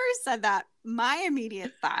they first said that, my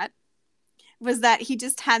immediate thought was that he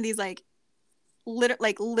just had these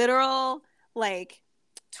literal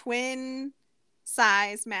twin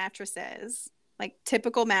size mattresses, like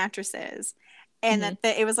typical mattresses, and that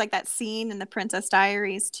it was like that scene in the Princess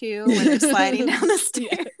Diaries too, when they're sliding down the stairs.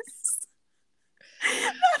 Yes.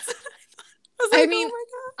 That's what I thought. I mean, oh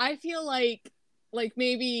my God. I feel like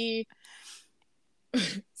maybe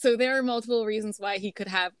so there are multiple reasons why he could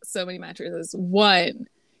have so many mattresses. One,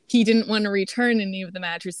 he didn't want to return any of the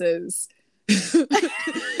mattresses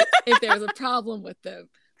if there was a problem with them.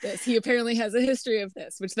 He apparently has a history of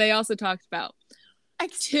this, which they also talked about.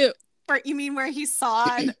 Two, you mean where he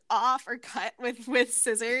sawed off or cut with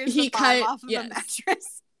scissors? He cut off of the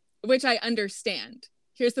mattress, which I understand.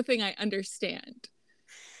 Here's the thing: I understand.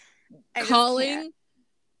 Trying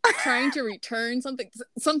to return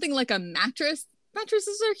something like a mattress.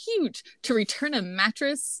 Mattresses are huge. To return a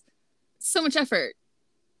mattress, so much effort.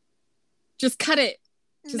 Just cut it.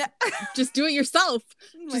 Just do it yourself.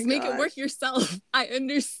 Just make it work yourself. I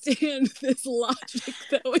understand this logic,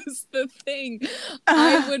 though, is the thing.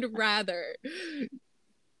 I would rather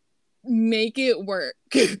make it work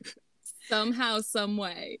somehow, some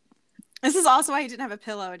way. This is also why he didn't have a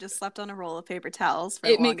pillow. He just slept on a roll of paper towels for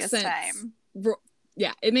the longest time.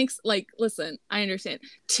 Yeah, it makes, listen, I understand.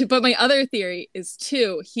 But my other theory is,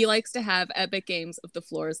 he likes to have epic games of The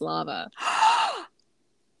Floor is Lava.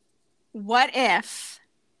 What if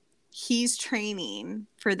he's training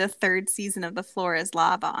for the 3rd season of The Floor is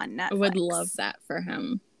Lava on Netflix? I would love that for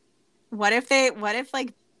him. What if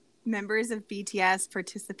members of BTS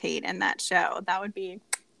participate in that show? That would be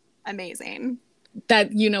amazing.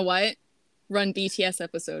 That, you know what? Run BTS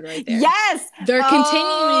episode right there. Yes! They're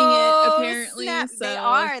continuing it, apparently. Snap. So.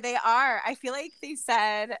 They are. I feel like they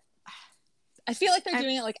said... I feel like they're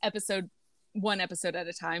doing it one episode at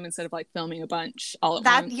a time instead of filming a bunch all at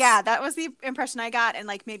once. Yeah, that was the impression I got. And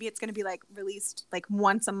maybe it's going to be released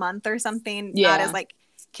once a month or something. Yeah. Not as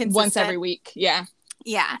once every week. Yeah.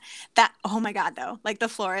 Yeah. That, oh my God, though. Like the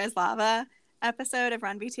Floor is Lava episode of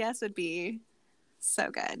Run BTS would be so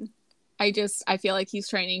good. I feel like he's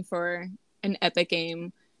training for an epic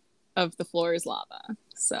game of The Floor is Lava.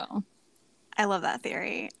 So I love that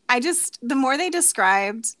theory. The more they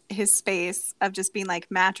described his space of just being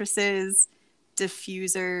like mattresses,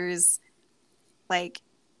 diffusers, like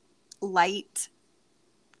light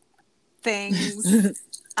things,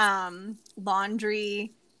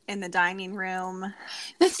 laundry in the dining room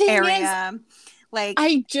area. Like,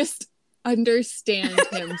 I just understand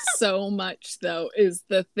him so much, though, is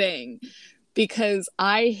the thing, because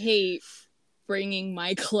I hate bringing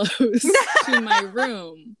my clothes to my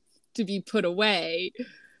room to be put away.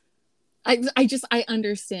 I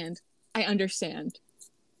understand.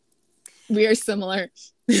 We are similar.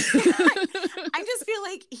 I just feel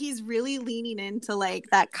like he's really leaning into like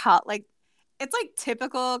that like it's like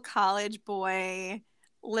typical college boy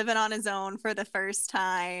living on his own for the first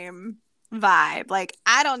time vibe. Like,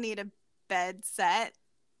 I don't need a bed set.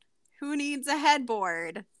 Who needs a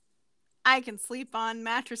headboard? I can sleep on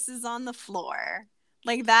mattresses on the floor.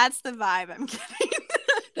 Like, that's the vibe I'm getting.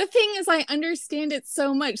 The thing is, I understand it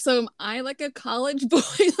so much. So am I like a college boy?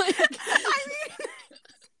 Like, I mean,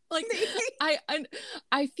 like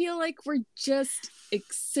I feel like we're just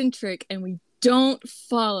eccentric and we don't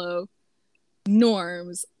follow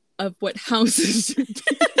norms of what houses should be.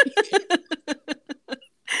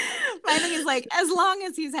 My thing is like, as long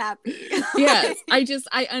as he's happy. Yes,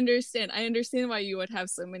 I understand. I understand why you would have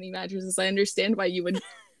so many mattresses. I understand why you would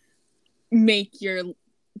make your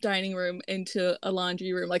dining room into a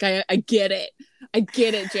laundry room. Like, I get it. I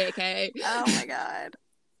get it, JK. Oh my God.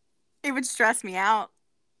 It would stress me out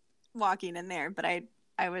walking in there, but I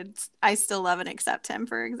still love and accept him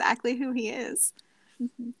for exactly who he is.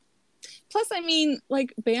 Mm-hmm. Plus, I mean,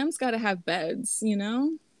 like, Bam's got to have beds, you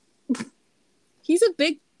know? He's a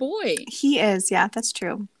big boy. He is. Yeah, that's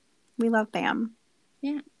true. We love Bam.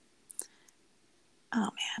 Yeah. Oh,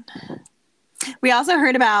 man. We also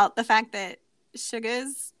heard about the fact that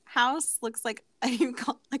Suga's house looks like a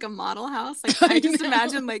model house. Like, I just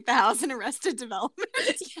imagine like the house in Arrested Development.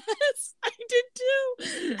 Yes, I did too.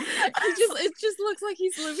 It just looks like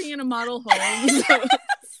he's living in a model home. So. That's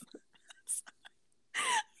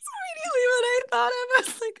immediately what I thought of. I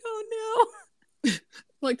was like, oh no.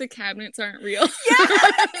 Like, the cabinets aren't real. Yeah.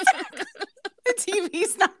 The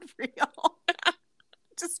TV's not real.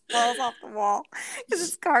 It just falls off the wall because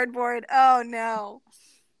it's cardboard. Oh no.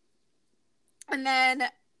 And then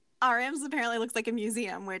RM's apparently looks like a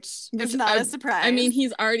museum, which is not a surprise. I mean,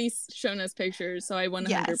 he's already shown us pictures, so I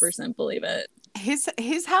 100% believe it.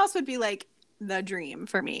 His house would be like the dream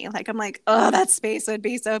for me. Like, I'm like, oh, that space would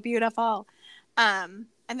be so beautiful. And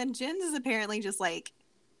then Jin's is apparently just like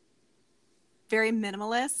very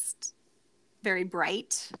minimalist, very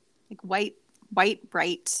bright, like white,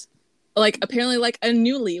 bright. Like, apparently like a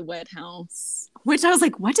newlywed house. Which I was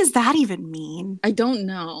like, what does that even mean? I don't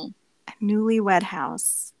know. A newlywed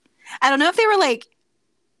house. I don't know if they were like,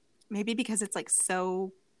 maybe because it's like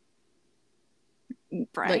so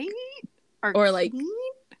bright, like, or like,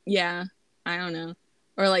 yeah, I don't know,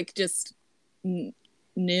 or like just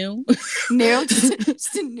new,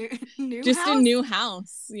 just a new just house? a new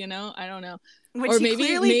house, you know? I don't know. Which or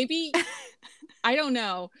maybe I don't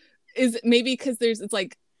know. Is maybe because it's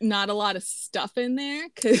like not a lot of stuff in there.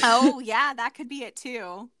 Oh yeah, that could be it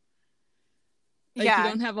too. Like, you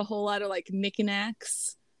don't have a whole lot of like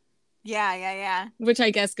knickknacks. Yeah. Which I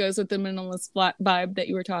guess goes with the minimalist vibe that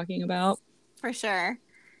you were talking about. For sure.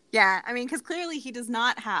 Yeah, I mean, because clearly he does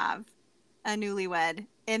not have a newlywed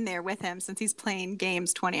in there with him since he's playing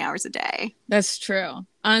games 20 hours a day. That's true.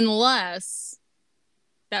 Unless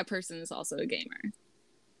that person is also a gamer.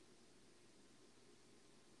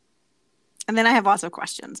 And then I have lots of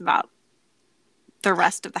questions about the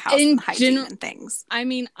rest of the house and hygiene and things. I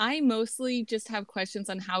mean, I mostly just have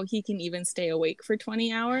questions on how he can even stay awake for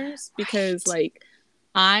 20 hours because, like,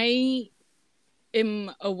 I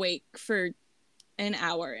am awake for an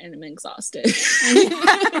hour and I'm exhausted.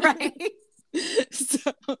 Right.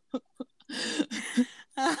 So.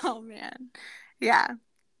 Oh, man. Yeah.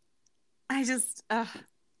 I'm just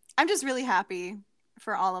really happy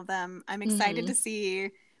for all of them. I'm excited to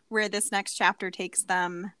see where this next chapter takes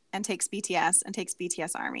them and takes BTS and takes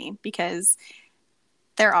BTS Army, because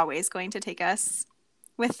they're always going to take us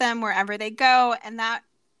with them wherever they go. And that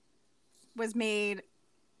was made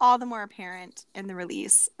all the more apparent in the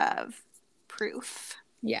release of Proof.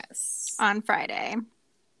 Yes. On Friday.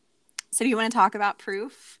 So do you want to talk about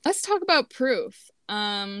Proof? Let's talk about Proof.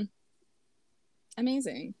 Amazing.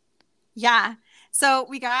 Yeah. So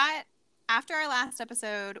we got after our last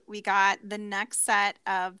episode, we got the next set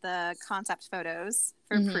of the concept photos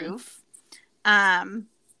for proof. And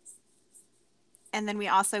then we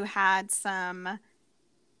also had some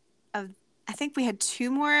of, I think we had 2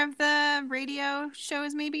 more of the radio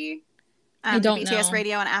shows, maybe. I don't the BTS know.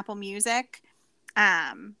 Radio and Apple Music.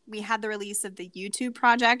 We had the release of the YouTube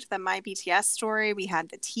project, the My BTS story. We had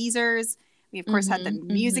the teasers. We, of course, had the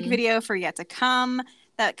music video for Yet to Come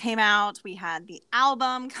that came out. We had the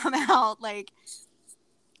album come out. Like,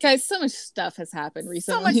 guys, so much stuff has happened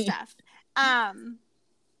recently. so much stuff.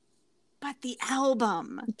 But the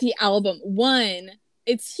album. One,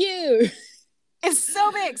 it's huge. It's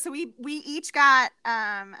so big. So we each got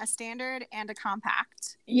a standard and a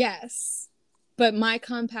compact. Yes. But my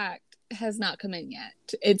compact has not come in yet.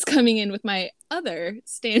 It's coming in with my other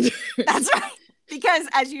standard. That's right. Because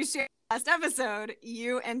as you shared last episode,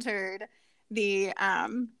 you entered the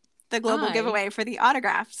global giveaway for the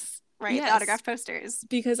autographs, right? Yes. The autograph posters.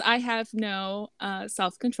 Because I have no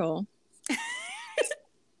self-control.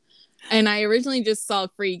 And I originally just saw a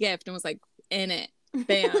free gift and was like, in it.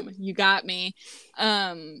 Bam, you got me.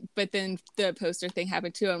 But then the poster thing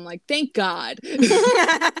happened too. I'm like, thank God.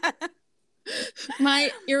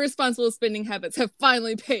 My irresponsible spending habits have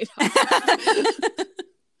finally paid off.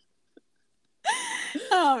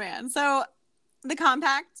 Oh man. So the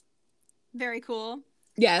compact, very cool.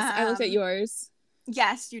 Yes, I looked at yours.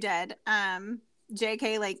 Yes, you did.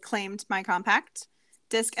 JK like claimed my compact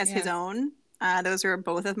disc as his own. Those were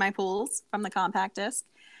both of my pulls from the compact disc.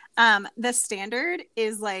 The standard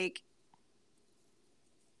is like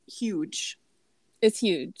huge. It's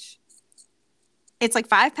huge. It's like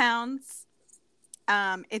 5 pounds.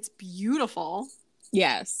 It's beautiful.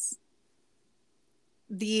 Yes.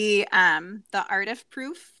 The Artif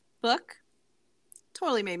Proof book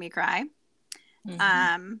totally made me cry.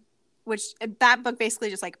 Which that book basically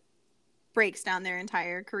just like breaks down their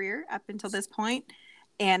entire career up until this point.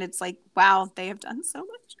 And it's like, wow, they have done so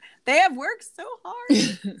much. They have worked so hard.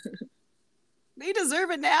 They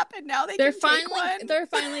deserve a nap, and now they're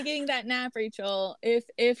finally getting that nap, Rachel. If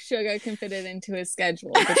Suga can fit it into his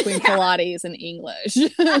schedule between Pilates and English,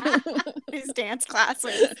 his dance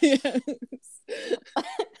classes. Yes.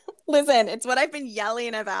 Listen, it's what I've been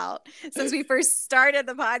yelling about since we first started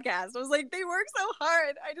the podcast. I was like, they work so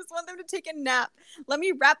hard. I just want them to take a nap. Let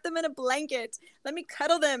me wrap them in a blanket. Let me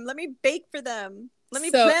cuddle them. Let me bake for them. Let me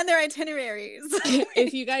plan their itineraries.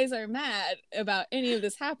 If you guys are mad about any of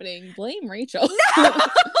this happening, blame Rachel. No!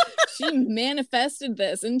 She manifested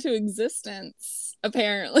this into existence,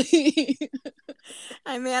 apparently.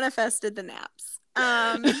 I manifested the naps.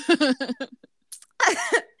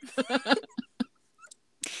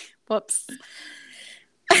 Whoops.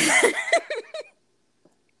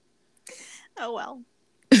 Oh well.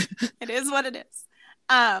 It is what it is.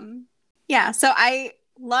 Yeah, so I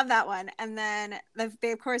love that one. And then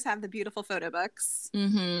they of course have the beautiful photo books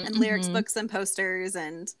and lyrics books and posters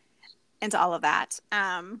and into all of that.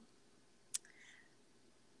 But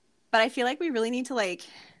I feel like we really need to like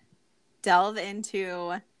delve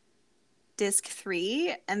into disc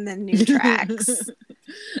 3 and the new tracks.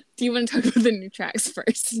 Do you want to talk about the new tracks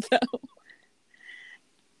first though?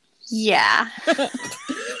 Yeah.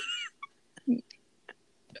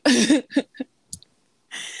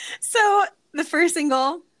 So the first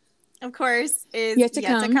single, of course, is Yet to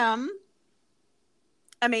Come.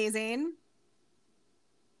 Amazing.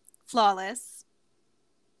 Flawless.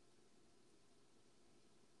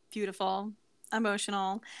 Beautiful.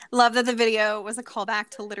 Emotional. Love that the video was a callback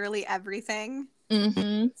to literally everything.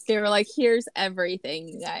 They were like, here's everything,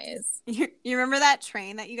 you guys. You remember that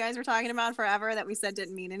train that you guys were talking about forever that we said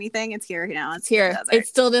didn't mean anything? It's here now. It's here. It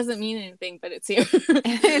still doesn't mean anything, but it's here.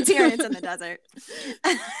 It's here. It's in the desert.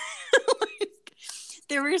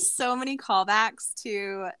 There were so many callbacks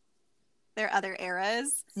to their other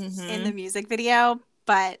eras in the music video,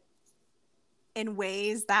 but in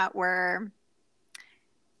ways that were,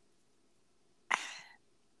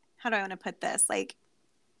 how do I want to put this? Like,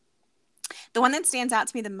 the one that stands out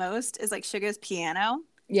to me the most is like Suga's piano.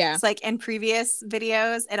 Yeah. It's like in previous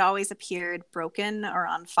videos, it always appeared broken or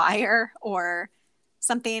on fire or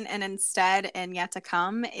something. And instead, in Yet to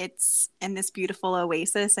Come, it's in this beautiful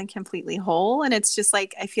oasis and completely whole. And it's just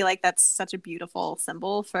like, I feel like that's such a beautiful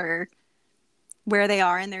symbol for where they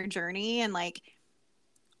are in their journey and like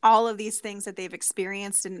all of these things that they've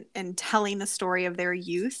experienced in telling the story of their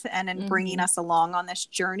youth and in bringing us along on this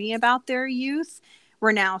journey about their youth.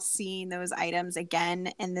 We're now seeing those items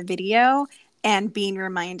again in the video and being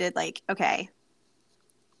reminded like, okay,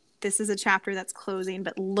 this is a chapter that's closing,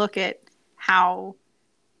 but look at how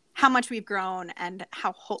how much we've grown and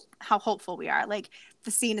how hopeful we are. Like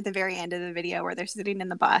the scene at the very end of the video where they're sitting in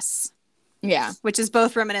the bus. Yeah. Which is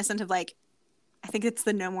both reminiscent of like, I think it's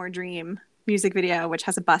the No More Dream music video, which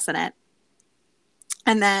has a bus in it.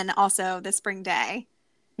 And then also the Spring Day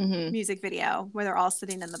music video where they're all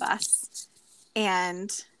sitting in the bus.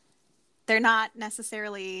 And they're not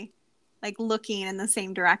necessarily like looking in the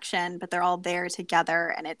same direction, but they're all there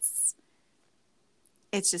together. And it's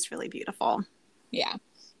just really beautiful. Yeah.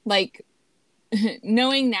 Like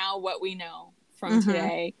knowing now what we know from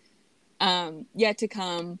today, yet to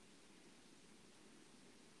come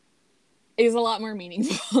is a lot more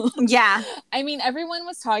meaningful. Yeah. I mean, everyone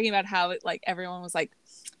was talking about how everyone was like,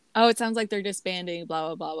 oh, it sounds like they're disbanding, blah,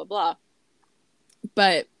 blah, blah, blah, blah.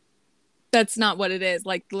 But that's not what it is.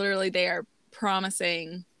 Like, literally, they are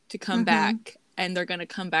promising to come back, and they're going to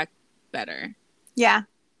come back better. Yeah.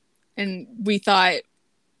 And we thought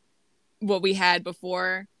what we had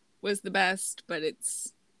before was the best, but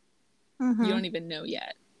it's, you don't even know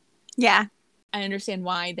yet. Yeah. I understand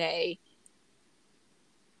why they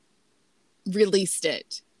released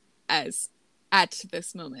it as at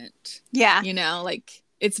this moment. Yeah. You know, like,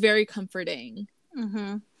 it's very comforting.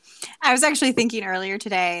 I was actually thinking earlier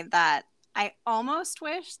today that I almost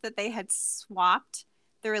wish that they had swapped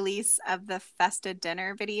the release of the Festa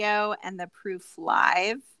dinner video and the Proof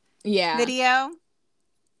Live video.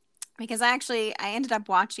 Because I ended up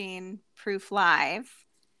watching Proof Live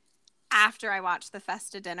after I watched the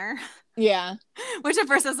Festa dinner. Yeah. Which at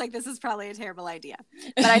first I was like, this is probably a terrible idea.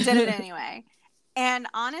 But I did it anyway. And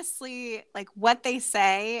honestly, like what they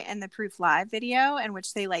say in the Proof Live video, in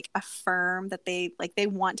which they like affirm that they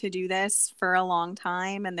want to do this for a long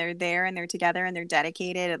time, and they're there and they're together and they're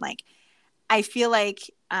dedicated, and like I feel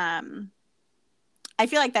like that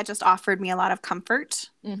just offered me a lot of comfort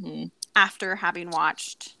after having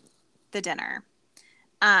watched the dinner.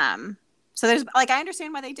 So there's like, I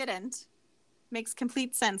understand why they didn't. Makes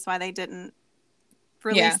complete sense why they didn't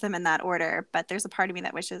release them in that order, but there's a part of me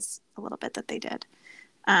that wishes a little bit that they did.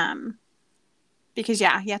 Because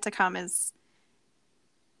Yet to Come it's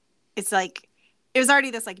like, it was already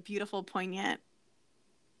this like beautiful, poignant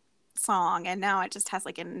song, and now it just has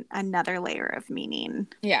like another layer of meaning.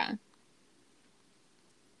 Yeah.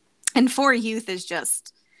 And For Youth is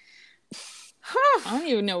just I don't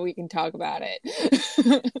even know we can talk about it.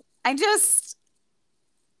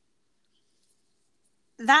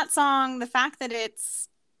 That song, the fact that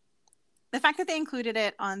they included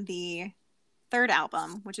it on the third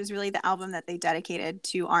album, which is really the album that they dedicated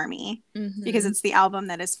to Army, because it's the album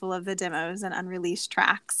that is full of the demos and unreleased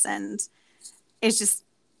tracks, and it's just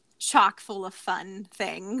chock full of fun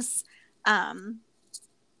things. And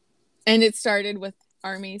it started with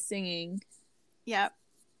Army singing. Yep.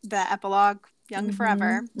 The epilogue, Young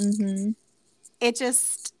Forever.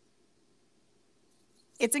 It's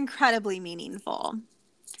incredibly meaningful.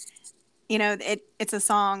 You know, it's a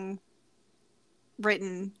song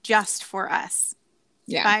written just for us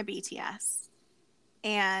by BTS.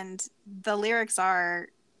 And the lyrics are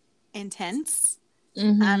intense,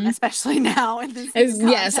 especially now in this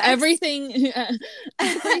yes, everything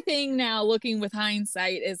now looking with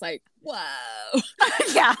hindsight is like, whoa.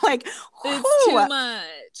 Yeah, like it's too much.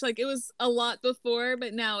 Like, it was a lot before,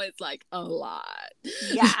 but now it's like a lot.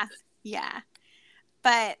 Yeah.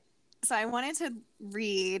 But so I wanted to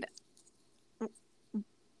read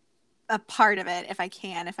a part of it if I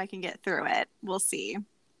can get through it. We'll see.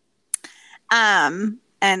 And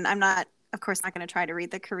I'm not, of course, not going to try to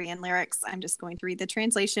read the Korean lyrics. I'm just going to read the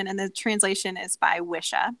translation, and the translation is by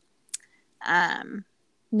Wisha.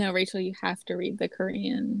 No, Rachel, you have to read the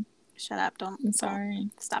Korean. Shut up. I'm sorry.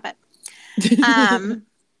 Stop it.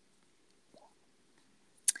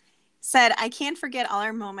 Said, I can't forget all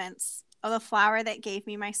our moments. Oh, the flower that gave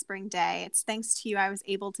me my spring day. It's thanks to you I was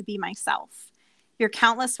able to be myself. Your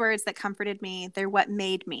countless words that comforted me, they're what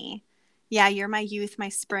made me. Yeah, you're my youth, my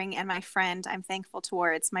spring, and my friend I'm thankful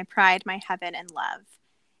towards, my pride, my heaven, and love.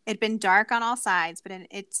 It'd been dark on all sides, but in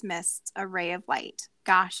its midst, a ray of light.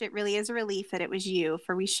 Gosh, it really is a relief that it was you,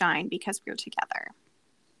 for we shine because we're together.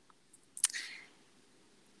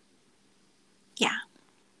 Yeah.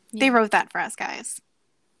 They wrote that for us, guys.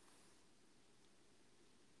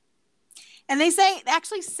 And they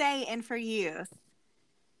actually say in For Youth,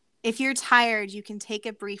 if you're tired, you can take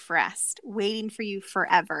a brief rest, waiting for you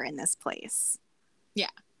forever in this place. Yeah.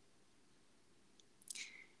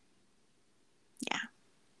 Yeah.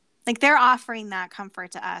 Like, they're offering that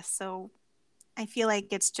comfort to us. So I feel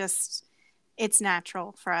like it's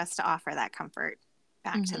natural for us to offer that comfort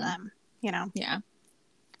back to them, you know? Yeah.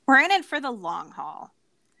 We're in it for the long haul.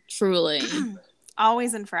 Truly.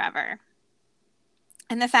 Always and forever.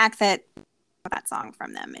 And the fact that song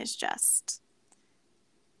from them is just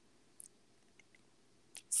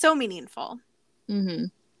so meaningful. Mm-hmm.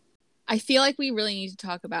 I feel like we really need to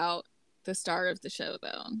talk about the star of the show,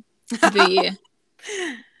 though.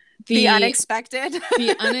 The unexpected.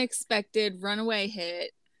 The unexpected runaway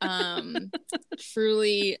hit.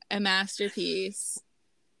 Truly a masterpiece.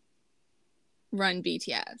 Run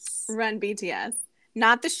BTS. Run BTS.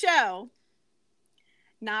 Not the show.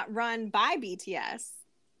 Not run by BTS.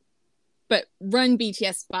 But Run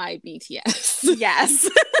BTS by BTS. Yes.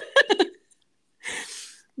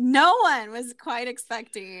 No one was quite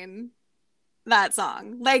expecting that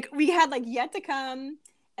song. Like, we had like Yet to Come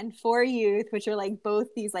and For Youth, which are like both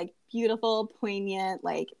these like beautiful, poignant,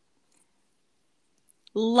 like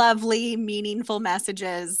lovely, meaningful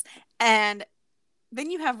messages. And then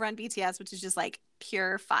you have Run BTS, which is just like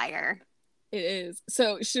pure fire. It is.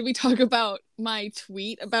 So should we talk about my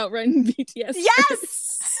tweet about Run BTS?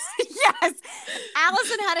 Yes. Yes.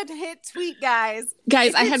 Allison had a hit tweet, guys.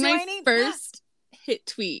 Guys, I had my first hit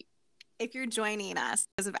tweet. If you're joining us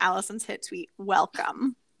because of Allison's hit tweet,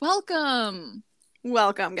 welcome. Welcome.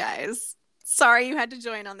 Welcome, guys. Sorry you had to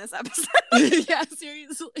join on this episode. Yeah,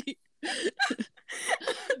 seriously.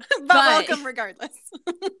 but welcome regardless.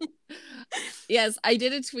 Yes, I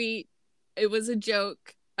did a tweet. It was a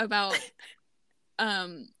joke about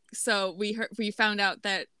so we found out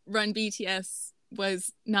that Run BTS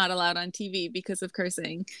was not allowed on TV because of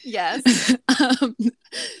cursing. Yes.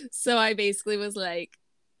 So I basically was like,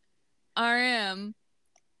 RM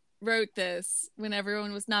wrote this when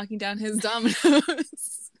everyone was knocking down his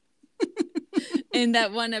dominoes in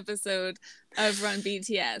that one episode of Run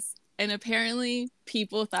BTS. And apparently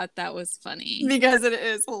people thought that was funny. Because it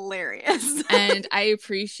is hilarious. And I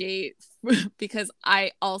appreciate, because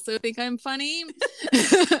I also think I'm funny.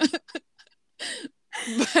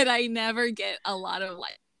 But I never get a lot of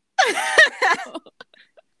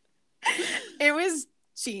It was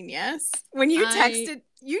genius. When you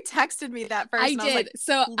texted me that first. I did. I was like,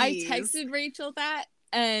 so please. I texted Rachel that,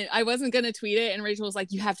 and I wasn't gonna tweet it, and Rachel was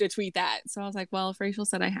like, you have to tweet that. So I was like, well, if Rachel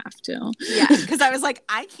said I have to. Yeah, because I was like,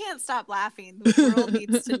 I can't stop laughing. The world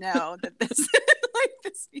needs to know that this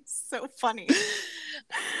this is so funny. And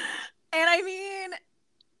I mean,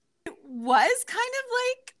 it was kind of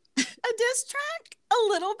like a diss track a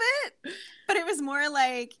little bit, but it was more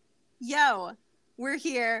like, yo, we're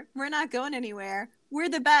here, we're not going anywhere, we're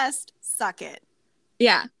the best, suck it.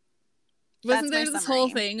 Yeah. Wasn't there this whole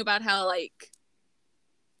thing about how like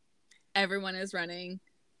everyone is running,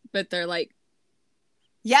 but they're like,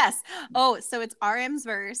 yes. Oh, so it's RM's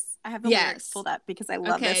verse. I have the lyrics pulled up because I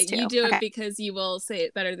love this too. You do it because you will say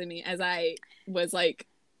it better than me, as I was like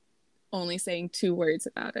only saying 2 words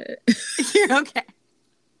about it. You're okay.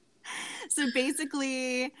 So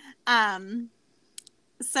basically,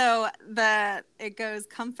 so it goes,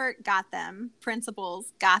 comfort, got them.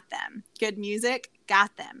 Principles, got them. Good music,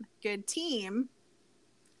 got them. Good team.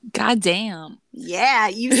 Goddamn. Yeah,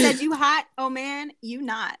 you said you hot. Oh man, you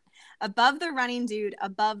not. Above the running dude,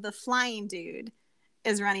 above the flying dude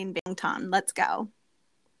is running Bangtan. Let's go.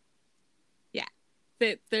 Yeah.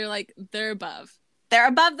 They're above. They're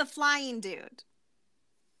above the flying dude.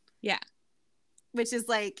 Yeah. Which is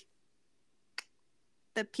like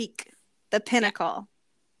the peak, the pinnacle.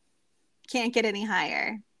 Yeah. Can't get any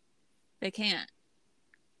higher. They can't.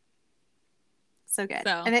 So good.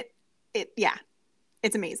 And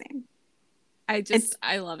it's amazing.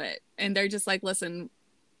 I love it. And they're just like, listen,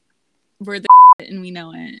 we're the and we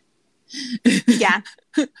know it. Yeah.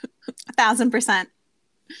 1,000%.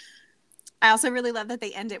 I also really love that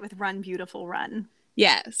they end it with Run Beautiful Run.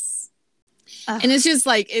 Yes. And it's just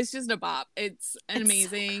a bop. It's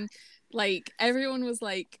amazing. So like everyone was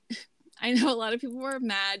like, I know a lot of people were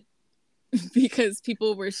mad because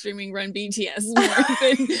people were streaming Run BTS more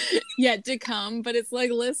than Yet to Come, but it's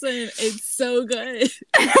like, listen, it's so good.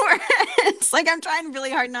 It's like I'm trying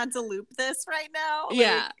really hard not to loop this right now.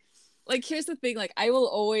 Yeah. Like here's the thing, like I will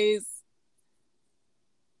always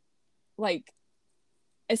like,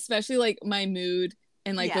 especially like my mood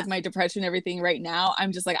and like with my depression and everything right now,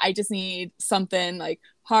 I'm just like, I just need something like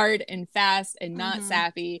hard and fast and not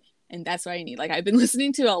sappy, and that's what I need. Like I've been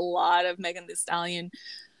listening to a lot of Megan Thee Stallion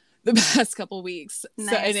the past couple weeks.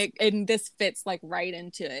 Nice. So and this fits like right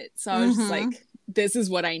into it. So I was just like, this is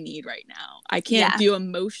what I need right now. I can't do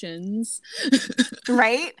emotions.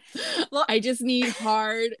 Right? Well, I just need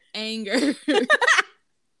hard anger.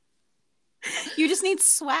 You just need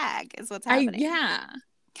swag is what's happening. Yeah.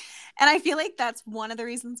 And I feel like that's one of the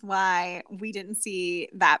reasons why we didn't see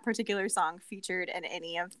that particular song featured in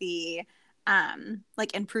any of the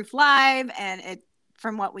like in Proof Live, and it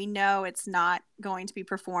from what we know, it's not going to be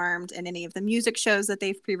performed in any of the music shows that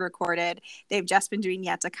they've pre-recorded. They've just been doing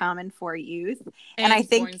Yet to Come and For Youth. And I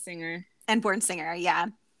think Born Singer. And Born Singer, yeah.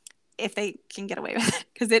 If they can get away with it.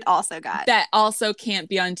 Because it also got... That also can't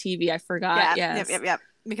be on TV. I forgot. Yeah, yes. yep.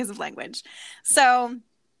 Because of language. So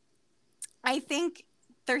I think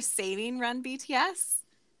they're saving Run BTS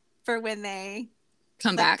for when they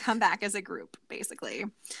come back as a group, basically.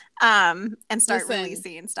 And start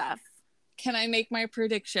releasing stuff. Can I make my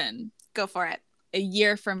prediction? Go for it. A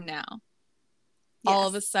year from now, all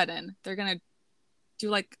of a sudden, they're going to do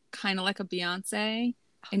like kind of like a Beyonce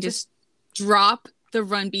and just drop the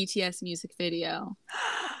Run BTS music video.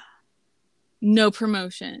 No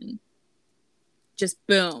promotion. Just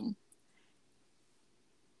boom.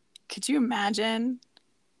 Could you imagine?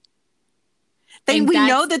 Then we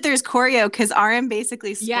know that there's choreo because RM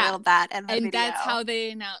basically spoiled that in the video. And that's how they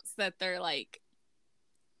announce that they're like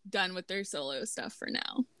done with their solo stuff for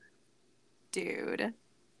now. Dude.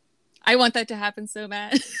 I want that to happen so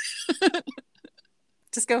bad.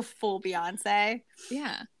 Just go full Beyonce.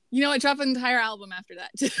 Yeah. You know what? Drop an entire album after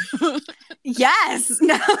that too. Yes.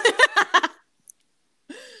 No.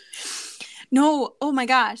 No. Oh my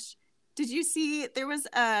gosh. Did you see there was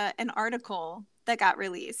an article that got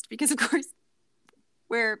released? Because of course,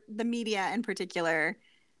 where the media in particular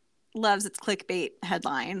loves its clickbait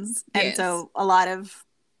headlines. Yes. And so a lot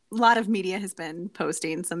of media has been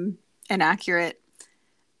posting some inaccurate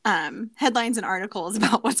headlines and articles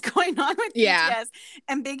about what's going on with BTS.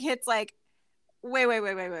 And Big Hit's like, wait.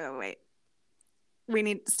 We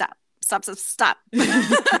need to stop.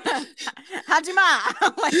 Hajima.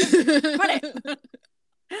 Like, quit it.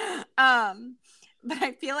 But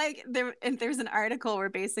I feel like there's an article where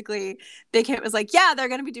basically Big Hit was like, yeah, they're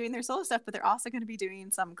going to be doing their solo stuff, but they're also going to be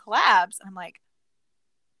doing some collabs. And I'm like,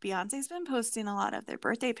 Beyonce's been posting a lot of their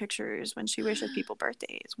birthday pictures when she wishes people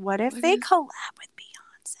birthdays. What if they collab with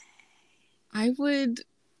Beyonce? I would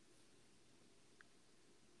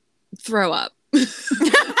throw up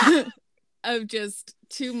of just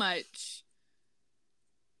too much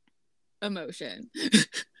emotion.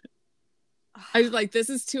 I was like,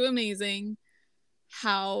 this is too amazing.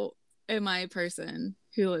 How am I a person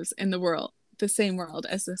who lives in the same world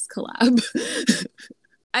as this collab?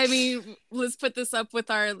 I mean, let's put this up with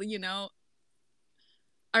our Lizzo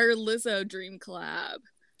dream collab.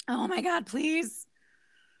 Oh my God, please.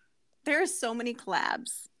 There are so many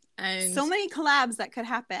collabs. And so many collabs that could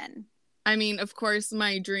happen. I mean, of course,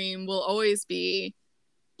 my dream will always be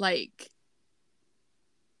like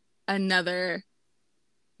another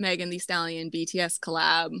Megan Thee Stallion BTS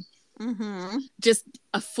collab. Mm-hmm. Just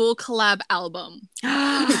a full collab album.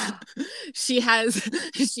 She has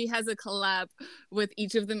a collab with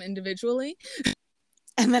each of them individually,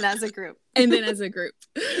 and then as a group.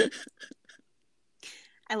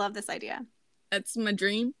 I love this idea. That's my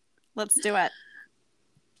dream. Let's do it.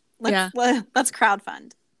 Let's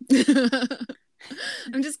crowdfund.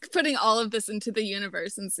 I'm just putting all of this into the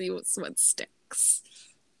universe and see what sticks.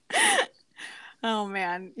 Oh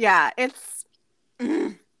man, yeah, it's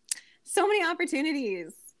so many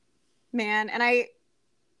opportunities, man. And I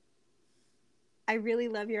really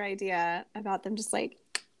love your idea about them just like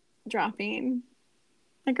dropping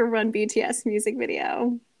like a Run BTS music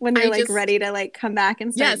video when they're ready to like come back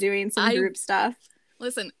and start doing some group stuff.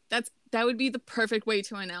 Listen, that would be the perfect way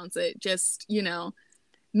to announce it. Just,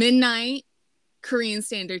 midnight Korean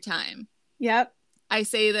Standard Time. Yep. I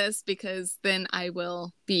say this because then I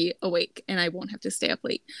will be awake and I won't have to stay up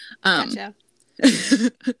late. Gotcha.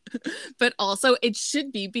 But also it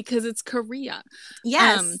should be because it's Korea.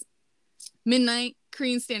 Yes. Midnight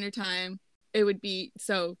Korean Standard Time. It would be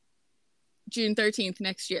so June 13th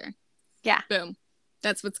next year. Yeah. Boom.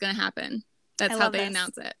 That's what's going to happen. That's how they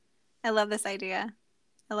announce it. I love this idea.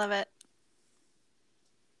 I love it.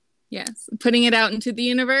 Yes. Putting it out into the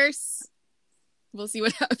universe. We'll see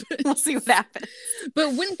what happens.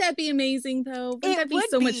 But wouldn't that be amazing, though? Wouldn't that be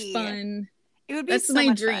so much fun? It would be. That's so my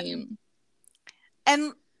much dream. Fun.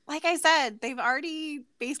 And like I said, they've already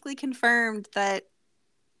basically confirmed that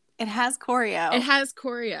it has choreo. It has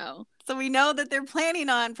choreo. So we know that they're planning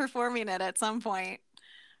on performing it at some point.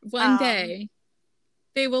 One day,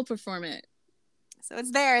 they will perform it. So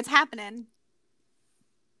it's there. It's happening.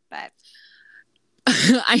 But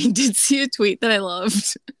I did see a tweet that I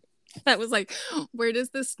loved. That was like, where does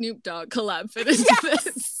the Snoop Dogg collab fit into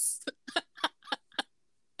this?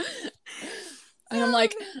 And I'm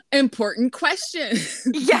like, important question.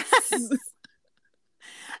 Yes.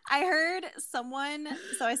 I heard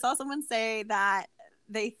I saw someone say that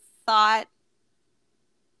they thought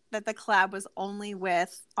that the collab was only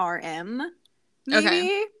with RM, maybe.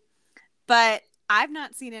 Okay. But I've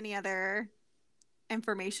not seen any other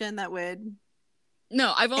information that would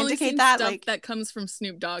No, I've only indicate seen that, stuff like, that comes from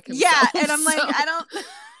Snoop Dogg himself. yeah, and I'm like, so- I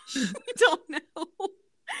don't know.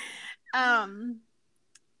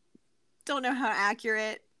 Don't know how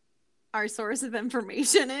accurate our source of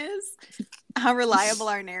information is, how reliable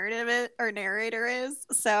our narrator is.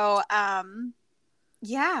 So,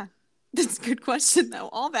 yeah, that's a good question though.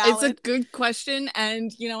 All valid. It's a good question,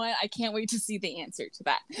 and you know what? I can't wait to see the answer to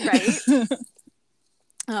that. Right?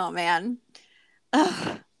 Oh man.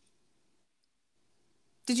 Ugh.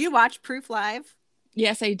 Did you watch Proof Live?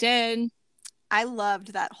 Yes, I did. I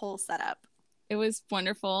loved that whole setup. It was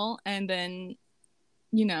wonderful, and then,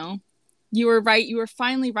 you know, you were right. You were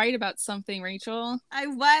finally right about something, Rachel. I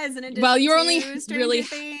was, in addition Well, you were to only Stranger really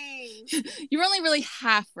Things. you were only really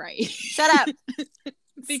half right. Shut up.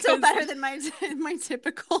 Still better than my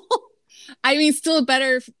typical. I mean, still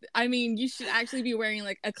better. I mean, you should actually be wearing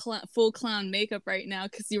like a full clown makeup right now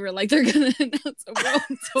because you were like, they're gonna announce a world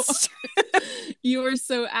tour. You were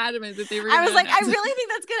so adamant that they were. I was like, I really think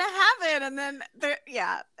that's gonna happen, and then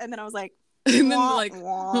and then I was like, and then like,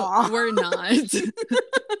 we're not.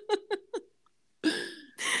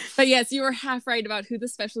 But yes, you were half right about who the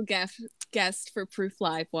special guest for Proof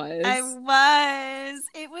Live was. I was.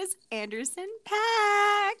 It was Anderson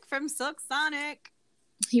 .Paak from Silk Sonic.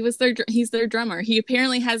 He's their drummer. He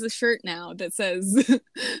apparently has a shirt now that says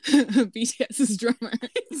BTS's drummer.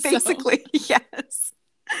 Basically, yes.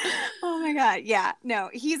 Oh my god, yeah.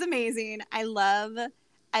 No, he's amazing. I love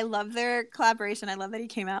their collaboration. I love that he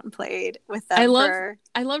came out and played with them. I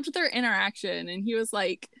loved their interaction, and he was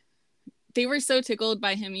like, they were so tickled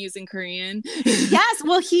by him using Korean. Yes,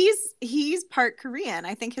 well, he's part Korean.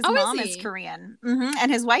 I think his mom is Korean, and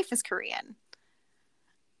his wife is Korean.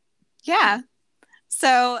 Yeah.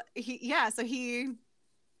 So he was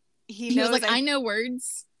like, I know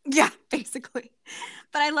words. Yeah, basically.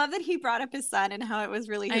 But I love that he brought up his son and how it was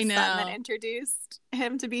really his son that introduced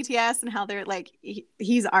him to BTS, and how they're like,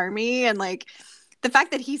 he's ARMY, and like the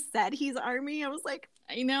fact that he said he's ARMY, I was like,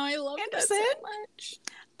 I know, I love Anderson that so much.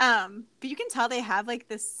 But you can tell they have like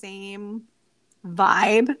the same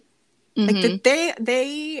vibe, like that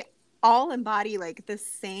they all embody like the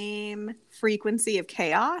same frequency of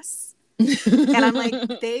chaos. And I'm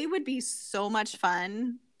like, they would be so much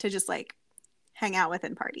fun to just like hang out with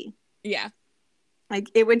and party. Yeah.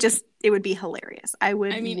 Like it would be hilarious. I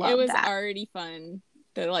mean, it was already fun,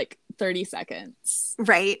 the like 30 seconds.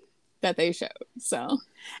 Right. That they showed. So.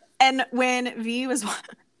 And when V was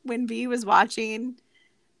watching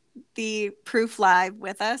the Proof Live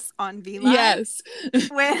with us on V Live. Yes.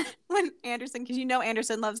 when Anderson, because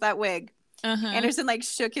Anderson loves that wig. Anderson like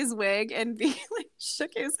shook his wig, and V like shook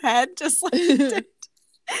his head just like did. And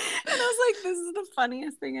I was like, this is the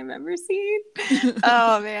funniest thing I've ever seen.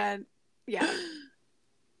 Oh man. Yeah.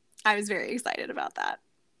 I was very excited about that.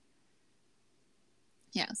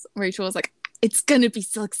 Yes. Rachel was like, it's gonna be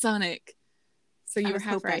Silk Sonic. So you were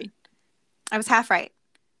half right. I was half right.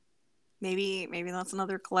 Maybe that's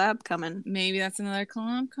another collab coming.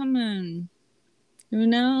 Who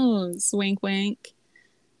knows? Wink, wink.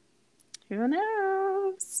 Who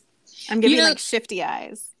knows? I'm giving like shifty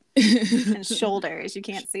eyes and shoulders. You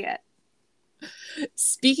can't see it.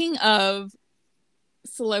 Speaking of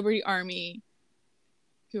celebrity ARMY,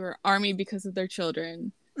 who are ARMY because of their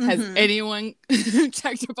children, has anyone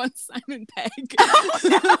checked up on Simon Pegg?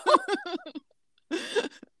 Oh, no.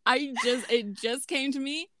 It just came to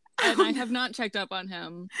me, and I have not checked up on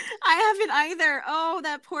him. I haven't either. Oh,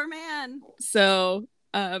 that poor man. So,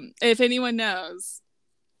 if anyone knows,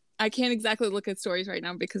 I can't exactly look at stories right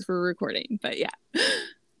now because we're recording, but yeah.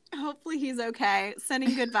 Hopefully he's okay.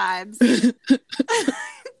 Sending good vibes.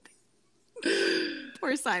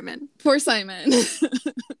 Poor Simon.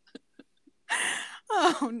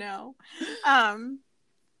 Oh no.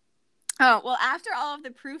 Oh, well, after all of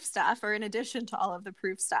the Proof stuff, or in addition to all of the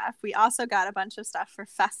Proof stuff, we also got a bunch of stuff for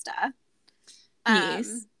Festa.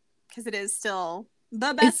 Yes. Because it is still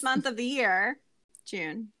the best month of the year,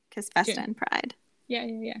 June, because Festa and Pride. Yeah.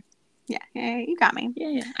 Yeah, you got me.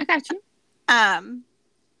 Yeah, I got you.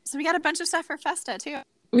 So we got a bunch of stuff for Festa, too.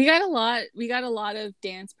 We got a lot of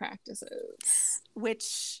dance practices.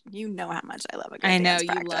 Which, you know how much I love a good dance practice.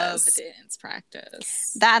 I know, you love a dance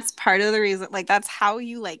practice. That's part of the reason, like, that's how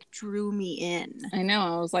you, like, drew me in. I know,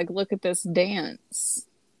 I was like, look at this dance.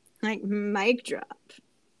 Like, mic drop.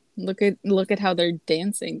 Look at how they're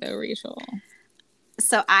dancing, though, Rachel.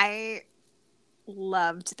 So I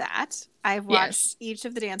loved that. I've watched each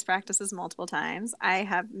of the dance practices multiple times.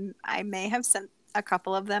 I may have sent a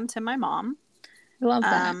couple of them to my mom. I love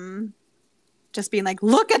that. just being like,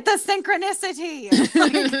 look at the synchronicity.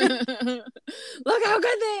 Look how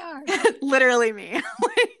good they are. Literally me.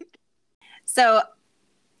 So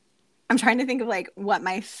I'm trying to think of like what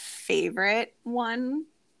my favorite one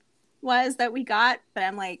was that we got, but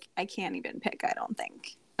I'm like, I can't even pick, I don't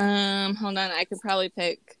think. Hold on, I could probably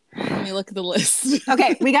pick. Let me look at the list.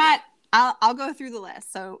 Okay, I'll go through the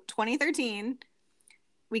list. So 2013,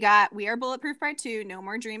 we got We Are Bulletproof Part 2, No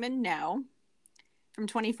More Dreamin', No. From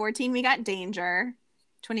 2014, we got Danger.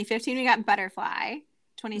 2015, we got Butterfly.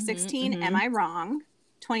 2016, Am I Wrong?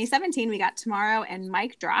 2017, we got Tomorrow and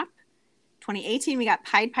Mic Drop. 2018, we got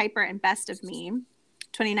Pied Piper and Best of Me.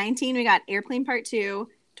 2019, we got Airplane Part 2.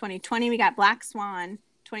 2020, we got Black Swan.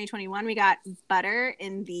 2021, we got Butter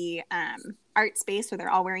in the art space where they're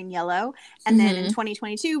all wearing yellow. And then in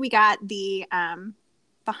 2022, we got the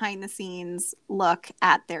behind the scenes look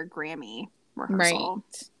at their Grammy rehearsal.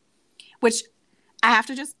 Right. Which I have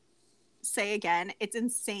to just say again, it's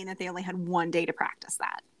insane that they only had one day to practice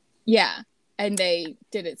that. Yeah. And they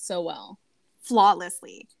did it so well.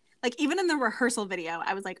 Flawlessly. Like even in the rehearsal video,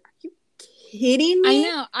 I was like, are you kidding me? I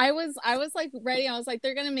know. I was like ready. I was like,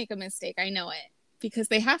 they're going to make a mistake. I know it. Because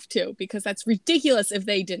they have to. Because that's ridiculous if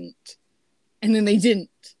they didn't. And then they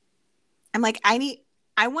didn't. I'm like, I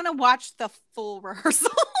want to watch the full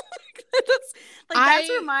rehearsal. That's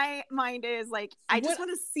where my mind is. Like, I just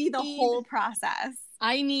want to see the whole process.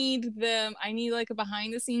 I need like a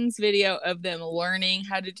behind the scenes video of them learning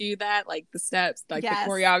how to do that, like the steps, like the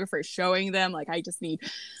choreographer showing them. Like I just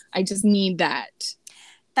need that.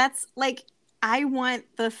 That's like, I want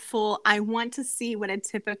to see what a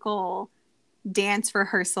typical dance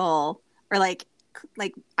rehearsal or like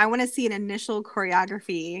I want to see an initial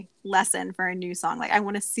choreography lesson for a new song. Like I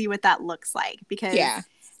want to see what that looks like because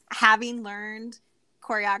having learned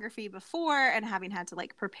choreography before and having had to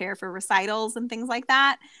like prepare for recitals and things like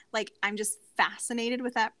that, like I'm just fascinated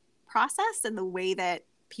with that process and the way that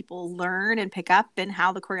people learn and pick up and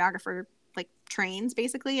how the choreographer like trains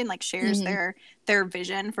basically and like shares their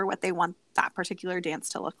vision for what they want that particular dance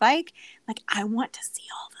to look like. Like I want to see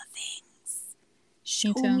all the things.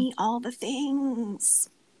 Show me all the things.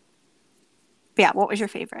 But yeah, what was your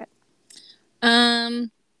favorite? I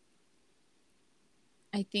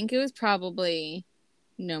think it was probably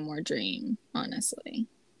No More Dream, honestly.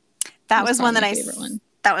 That was one that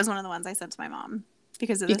that was one of the ones I sent to my mom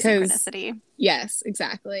because of the synchronicity. Yes,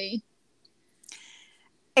 exactly.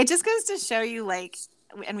 It just goes to show you, like,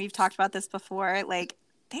 and we've talked about this before, like,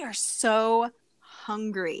 they are so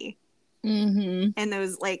hungry. And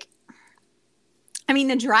those, like, I mean,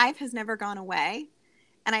 the drive has never gone away.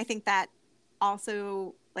 And I think that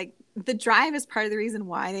also, like, the drive is part of the reason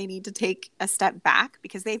why they need to take a step back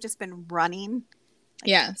because they've just been running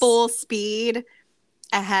full speed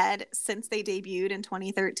ahead since they debuted in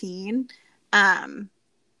 2013. And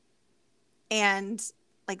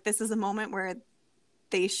like this is a moment where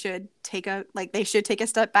they should take a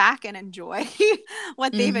step back and enjoy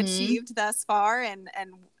what they've achieved thus far and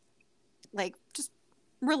like just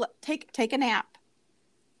take a nap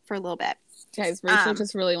for a little bit. Guys, Rachel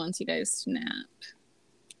just really wants you guys to nap.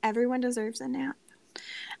 Everyone deserves a nap.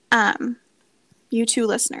 You two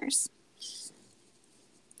listeners,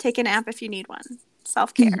 take a nap if you need one.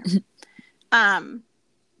 Self-care.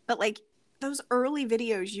 But like those early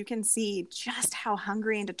videos, you can see just how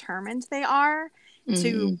hungry and determined they are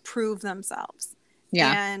to prove themselves.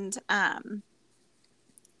 Yeah. And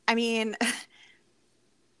I mean,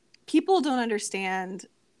 people don't understand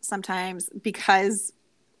sometimes because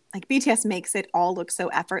like BTS makes it all look so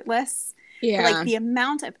effortless. Yeah. But, like the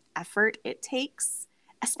amount of effort it takes,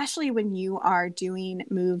 especially when you are doing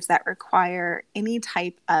moves that require any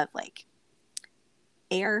type of like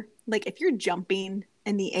air, like if you're jumping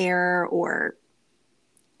in the air or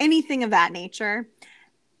anything of that nature,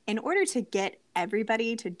 in order to get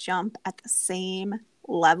everybody to jump at the same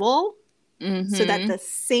level so that the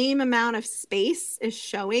same amount of space is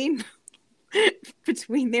showing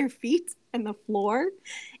between their feet and the floor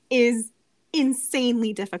is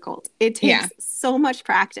insanely difficult. It takes so much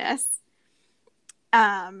practice.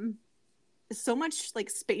 So much like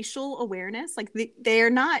spatial awareness. Like they're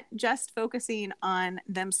not just focusing on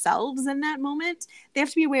themselves in that moment. They have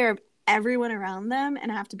to be aware of everyone around them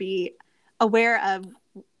and have to be aware of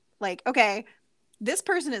like, okay, this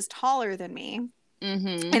person is taller than me.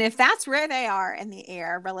 And if that's where they are in the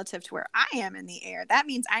air relative to where I am in the air, that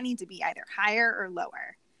means I need to be either higher or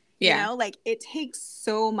lower. You know, like it takes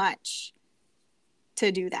so much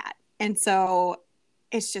to do that. And so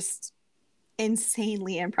it's just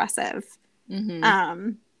insanely impressive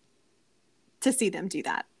to see them do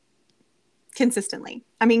that. consistently.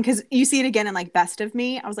 I mean, because you see it again in like Best of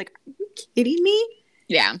Me. I was like, are you kidding me?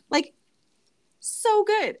 Yeah. Like, so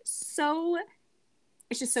good. So,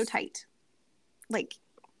 it's just so tight. Like,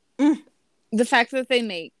 the fact that they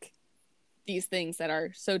make these things that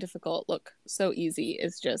are so difficult look so easy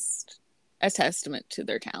is just a testament to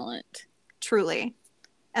their talent. Truly.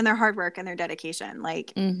 And their hard work and their dedication.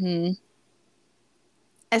 Like, Mm-hmm.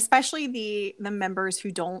 especially the members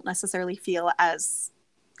who don't necessarily feel as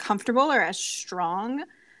comfortable or as strong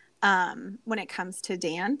when it comes to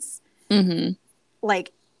dance. Mm-hmm.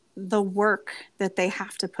 Like, the work that they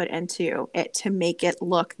have to put into it to make it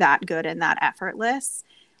look that good and that effortless.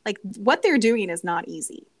 Like, what they're doing is not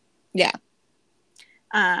easy. Yeah.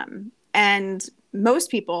 And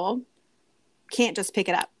most people can't just pick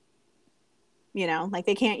it up. You know, like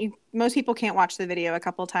most people can't watch the video a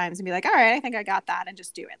couple times and be like, all right, I think I got that, and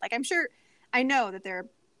just do it. Like, I know that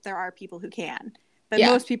there are people who can, but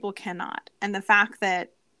most people cannot. And the fact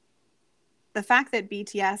that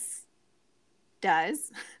BTS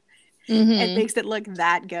does, it makes it look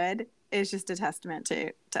that good is just a testament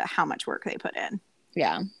to how much work they put in.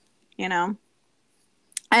 Yeah. You know,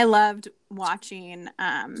 I loved watching,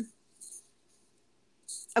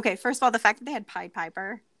 okay, first of all, the fact that they had Pied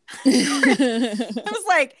Piper. I was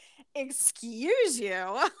like, excuse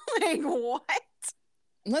you? Like, what?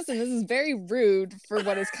 Listen, this is very rude for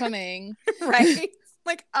what is coming. Right?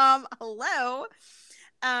 Like, hello.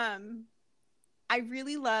 I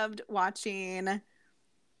really loved watching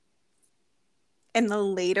in the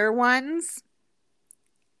later ones.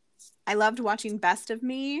 I loved watching Best of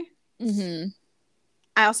Me. Mm-hmm.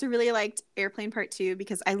 I also really liked Airplane Part 2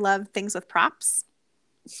 because I love things with props.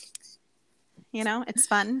 You know, it's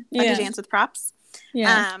fun to dance with props.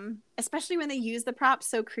 Yeah. Especially when they use the props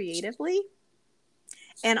so creatively.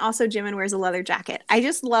 And also Jimin wears a leather jacket. I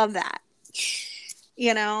just love that.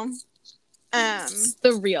 You know? It's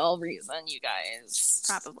the real reason, you guys.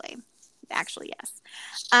 Probably. Actually, yes.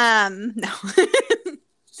 No.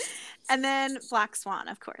 And then Black Swan,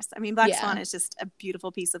 of course. I mean, Black Swan is just a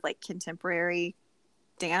beautiful piece of like contemporary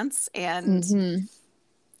dance. And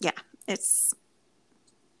it's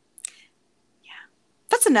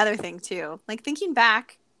that's another thing too. Like, thinking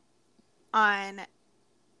back on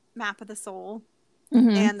Map of the Soul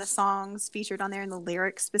and the songs featured on there and the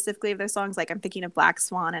lyrics specifically of those songs, like I'm thinking of Black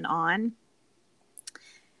Swan and On.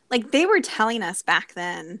 Like, they were telling us back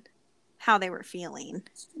then how they were feeling.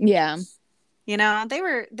 Yeah. You know,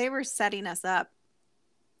 they were setting us up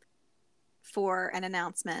for an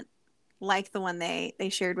announcement like the one they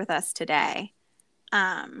shared with us today.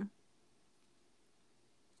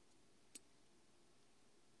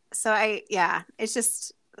 So it's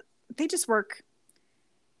just, they just work,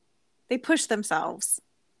 they push themselves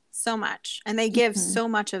so much, and they give so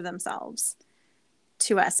much of themselves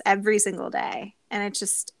to us every single day. And it's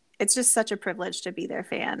just such a privilege to be their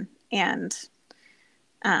fan. And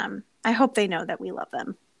I hope they know that we love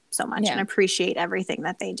them so much and appreciate everything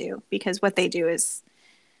that they do, because what they do is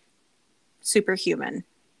superhuman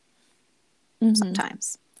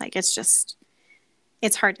sometimes. Like, it's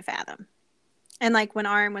hard to fathom. And like when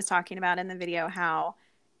Arm was talking about in the video how,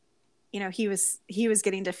 you know, he was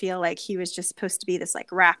getting to feel like he was just supposed to be this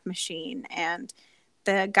like rap machine, and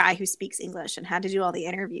the guy who speaks English and had to do all the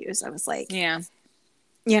interviews. I was like, you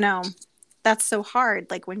know, that's so hard.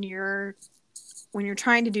 Like, when you're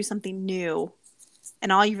trying to do something new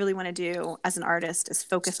and all you really want to do as an artist is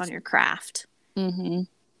focus on your craft. And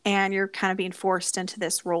you're kind of being forced into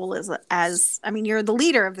this role as I mean, you're the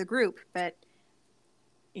leader of the group, but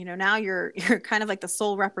you know, now you're kind of like the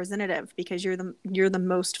sole representative because you're the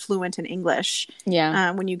most fluent in English.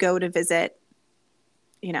 When you go to visit,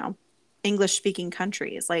 you know, English speaking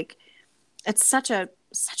countries, like, it's such a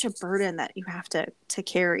burden that you have to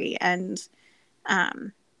carry. And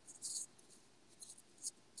the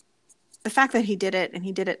fact that he did it, and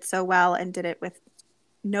he did it so well and did it with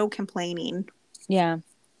no complaining. Is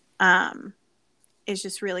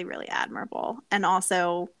just really, really admirable, and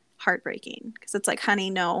also heartbreaking, because it's like,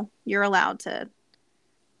 honey, no, you're allowed to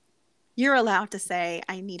say,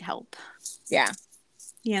 I need help.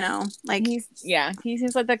 You know, like, he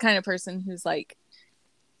seems like the kind of person who's like,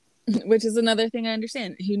 which is another thing I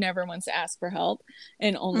understand, who never wants to ask for help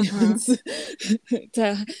and only wants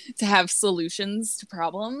to have solutions to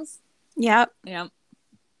problems. I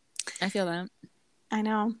feel that. I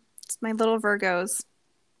know. It's my little Virgos,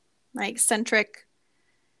 my eccentric,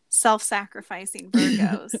 self-sacrificing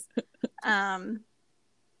Virgos.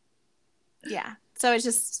 So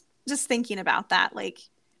it's just thinking about that, like,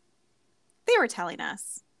 they were telling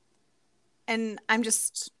us, and I'm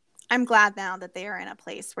glad now that they are in a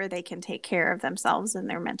place where they can take care of themselves and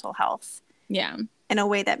their mental health. Yeah. in a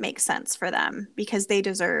way that makes sense for them, because they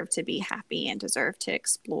deserve to be happy and deserve to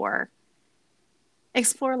explore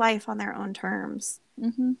life on their own terms.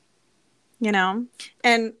 Mm-hmm. You know?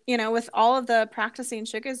 And, you know, with all of the practicing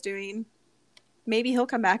Suga's doing, maybe he'll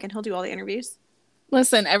come back and he'll do all the interviews.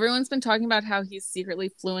 Listen, everyone's been talking about how he's secretly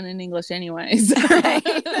fluent in English anyways. Right?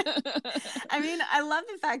 I mean, I love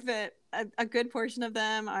the fact that a good portion of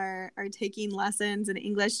them are taking lessons in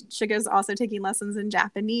English. Suga's also taking lessons in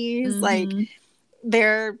Japanese. Mm-hmm. Like,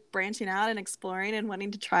 they're branching out and exploring and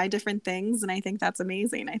wanting to try different things. And I think that's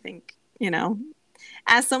amazing. I think, you know,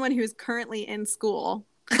 as someone who's currently in school,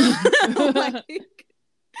 like,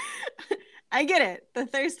 I get it. The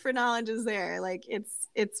thirst for knowledge is there. Like,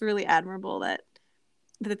 it's really admirable that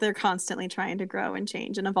they're constantly trying to grow and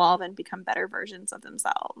change and evolve and become better versions of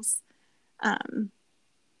themselves. And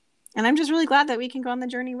I'm just really glad that we can go on the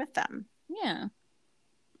journey with them. Yeah.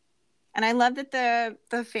 And I love that the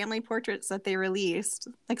family portraits that they released,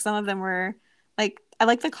 like, some of them were like, I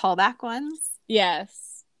like the callback ones.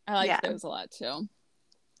 Yes. I like those a lot too.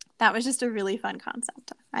 That was just a really fun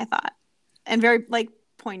concept, I thought. And very, like,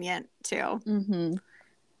 poignant too. Mm-hmm.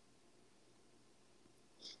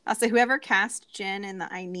 Also, whoever cast Jin in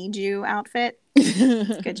the I Need You outfit,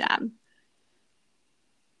 good job.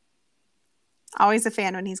 Always a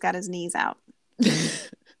fan when he's got his knees out.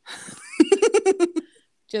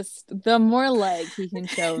 Just the more leg he can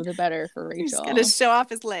show, the better for Rachel. He's going to show off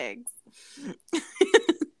his legs.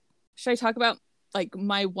 Should I talk about, like,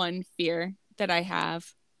 my one fear that I have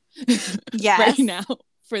yes. right now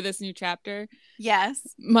for this new chapter? Yes.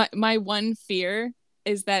 My one fear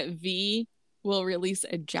is that V will release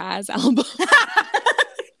a jazz album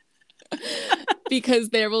because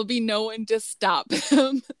there will be no one to stop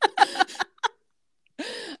him.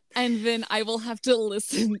 And then I will have to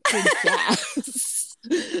listen to jazz.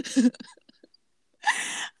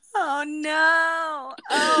 Oh no.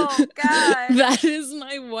 Oh God. That is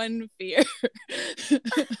my one fear.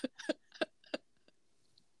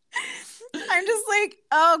 I'm just like,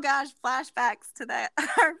 oh gosh, flashbacks to that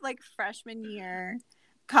our, like, freshman year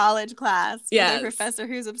college class with a professor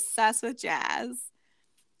who's obsessed with jazz.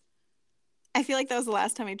 I feel like that was the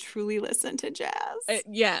last time I truly listened to jazz.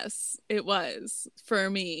 Yes, it was for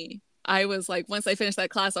me. I was like, once I finished that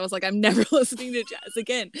class, I was like, I'm never listening to jazz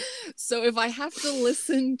again. So if I have to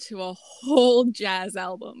listen to a whole jazz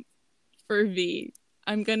album for V,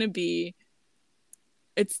 I'm gonna be.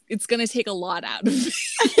 It's gonna take a lot out of me.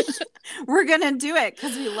 We're gonna do it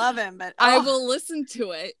because we love him, but I will listen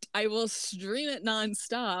to it. I will stream it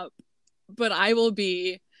nonstop, but it will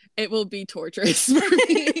be torturous for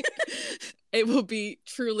me. It will be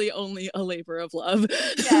truly only a labor of love.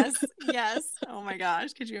 Yes. Oh my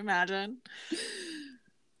gosh, could you imagine?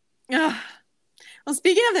 Well,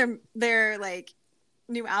 speaking of their like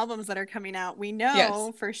new albums that are coming out, we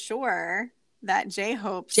know for sure that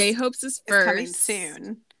J-Hope's is first, coming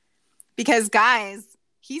soon. Because guys,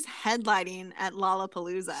 he's headlining at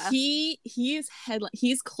Lollapalooza. He is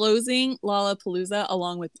he's closing Lollapalooza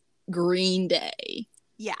along with Green Day.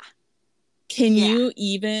 Yeah. Can you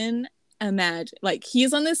even imagine? Like,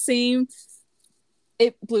 he's on the same.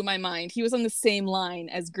 It blew my mind. He was on the same line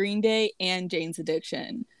as Green Day and Jane's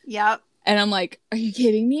Addiction. Yep. And I'm like, are you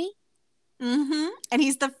kidding me? Mm-hmm. And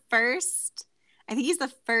he's the first. I think he's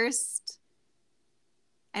the first.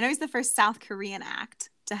 I know he's the first South Korean act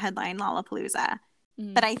to headline Lollapalooza,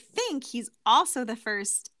 but I think he's also the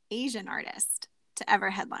first Asian artist to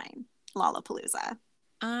ever headline Lollapalooza.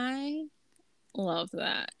 I love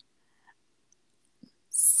that.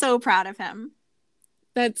 So proud of him.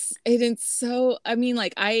 It's so, I mean,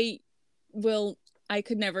 like, I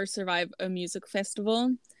could never survive a music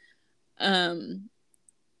festival. I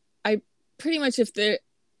pretty much, if the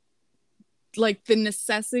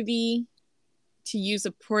necessity to use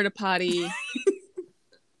a porta potty,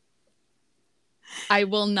 I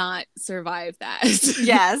will not survive that.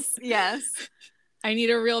 Yes. I need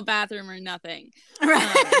a real bathroom or nothing.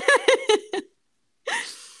 Right.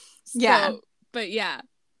 But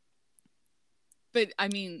I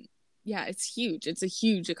mean, it's huge. It's a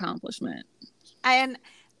huge accomplishment. And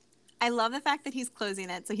I love the fact that he's closing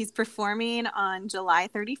it. So he's performing on July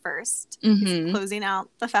 31st. Mm-hmm. He's closing out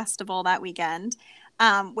the festival that weekend,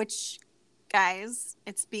 which, guys,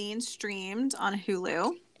 it's being streamed on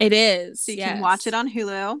Hulu. It is. So you can watch it on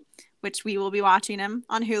Hulu, which we will be watching him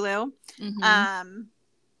on Hulu. Mm-hmm.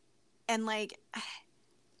 And like,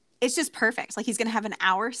 it's just perfect. Like, he's going to have an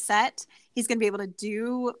hour set. He's going to be able to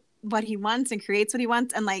do what he wants and creates what he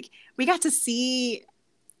wants. And like, we got to see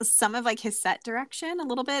some of like his set direction a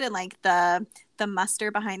little bit, and like the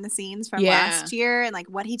muster behind the scenes from last year, and like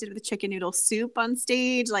what he did with the chicken noodle soup on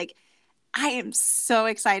stage. Like, I am so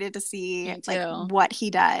excited to see Me like too. what he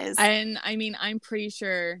does. And I mean, I'm pretty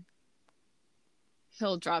sure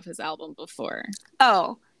he'll drop his album before.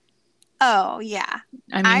 Oh yeah.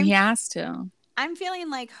 I mean, he has to. I'm feeling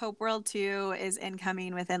like Hope World 2 is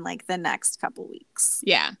incoming within like the next couple weeks.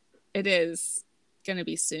 Yeah, it is gonna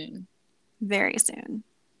be soon. Very soon.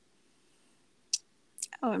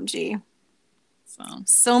 OMG.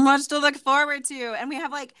 So much to look forward to. And we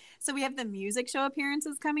have we have the music show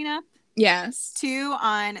appearances coming up. Yes. 2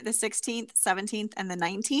 on the 16th, 17th, and the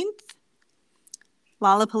 19th.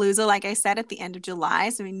 Lollapalooza, like I said, at the end of July.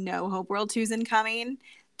 So we know Hope World 2 is incoming.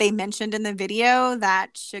 They mentioned in the video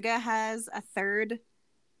that Suga has a 3rd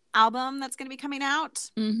album that's going to be coming out.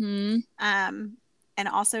 Mm-hmm. And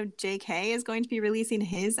also JK is going to be releasing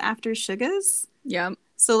his after Suga's. Yep.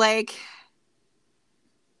 So like,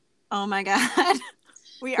 oh my God.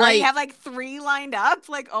 We already have like 3 lined up.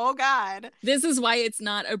 Like, oh God. This is why it's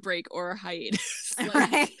not a break or a hiatus. Like,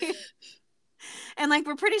 right. And like,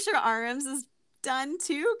 we're pretty sure Arms is done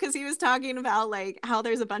too, because he was talking about like how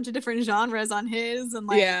there's a bunch of different genres on his, and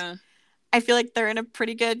like, yeah, I feel like they're in a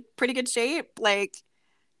pretty good shape. Like,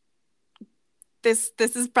 this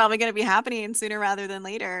is probably going to be happening sooner rather than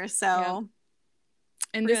later. So, yeah.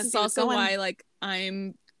 And this is also why like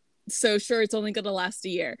I'm so sure it's only going to last a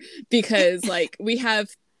year, because like we have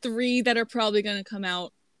 3 that are probably going to come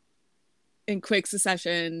out in quick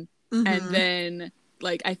succession. Mm-hmm. And then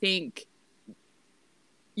like I think,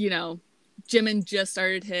 you know, Jimin just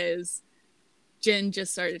started his, Jin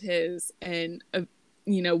just started his, and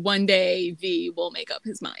you know, one day V will make up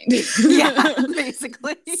his mind. Yeah,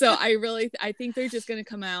 basically. So I think they're just going to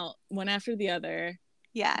come out one after the other.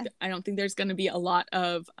 Yeah. I don't think there's going to be a lot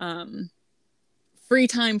of free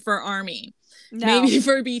time for ARMY. No. Maybe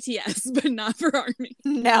for BTS, but not for ARMY.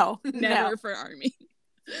 No. Never for ARMY.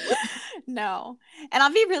 No. And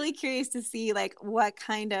I'll be really curious to see like what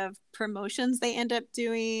kind of promotions they end up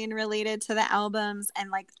doing related to the albums.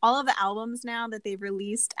 And like all of the albums now that they've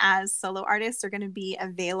released as solo artists are going to be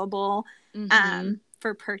available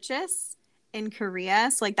for purchase in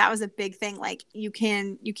Korea. So like that was a big thing. Like you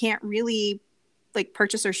can't really like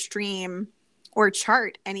purchase or stream or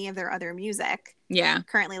chart any of their other music. Yeah.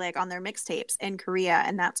 Currently like on their mixtapes in Korea,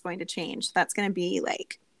 and that's going to change. That's going to be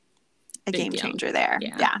like a game changer there.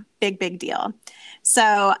 Yeah. Big deal.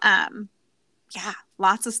 So yeah,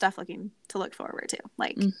 lots of stuff to look forward to.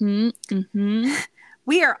 Like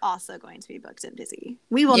we are also going to be booked and busy.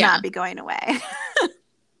 We will not be going away.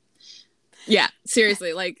 Yeah,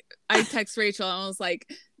 seriously. Like I text Rachel and I was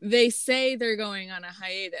like, they say they're going on a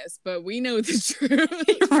hiatus, but we know the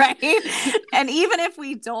truth. Right. And even if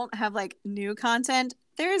we don't have like new content,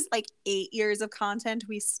 there's like 8 years of content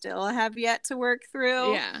we still have yet to work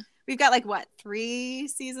through. Yeah. We've got like 3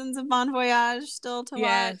 seasons of Bon Voyage still to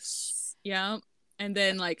watch. Yeah. And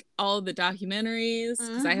then like all the documentaries,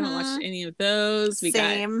 because I haven't watched any of those. We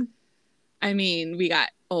got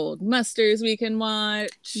Old Musters we can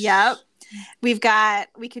watch. Yep. We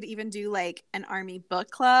could even do like an ARMY book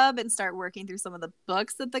club and start working through some of the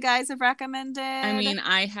books that the guys have recommended. I mean,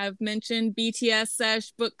 I have mentioned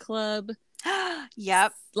BTS book club.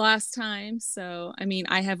 Yep. Last time. So, I mean,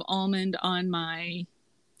 I have Almond on my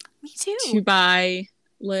to buy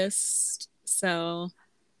list. So,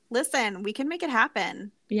 listen, we can make it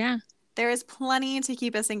happen. Yeah. There is plenty to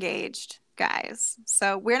keep us engaged, guys.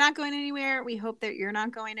 So, we're not going anywhere. We hope that you're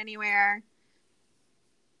not going anywhere.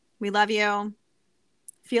 We love you.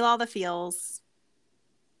 Feel all the feels.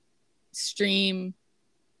 Stream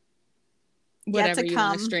whatever you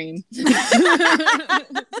want to stream.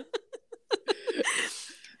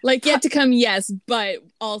 Like yet to come, yes, but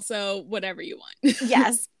also whatever you want.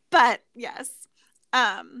 Yes, but yes.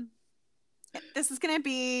 This is gonna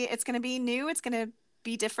be new. It's gonna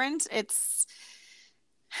be different. It's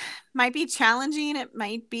might be challenging. It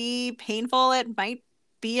might be painful. It might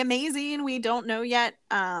be amazing. We don't know yet.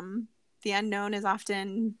 The unknown is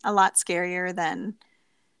often a lot scarier than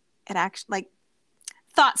it actually, like,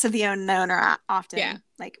 thoughts of the unknown are often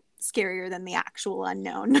like scarier than the actual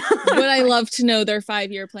unknown. Would I love to know their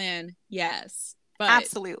 5-year plan? Yes, but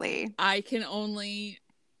absolutely. I can only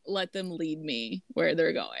let them lead me where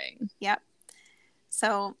they're going. Yep.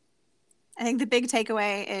 So I think the big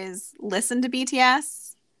takeaway is listen to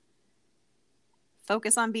BTS,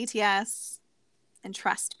 focus on BTS, and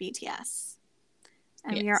trust BTS.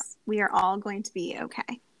 And we are all going to be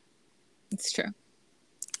okay. It's true.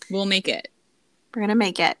 We'll make it. We're going to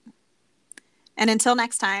make it. And until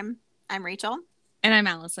next time, I'm Rachel. And I'm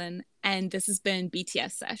Allison. And this has been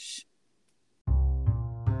BTS Sesh.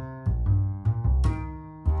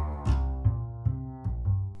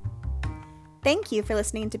 Thank you for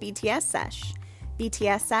listening to BTS Sesh.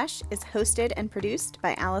 BTS Sesh is hosted and produced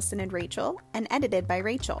by Allison and Rachel and edited by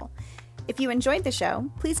Rachel. If you enjoyed the show,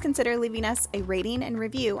 please consider leaving us a rating and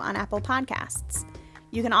review on Apple Podcasts.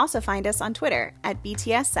 You can also find us on Twitter at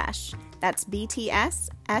BTS Sesh. That's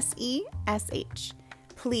BTSSESH.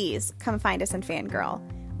 Please come find us and fangirl.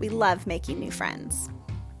 We love making new friends.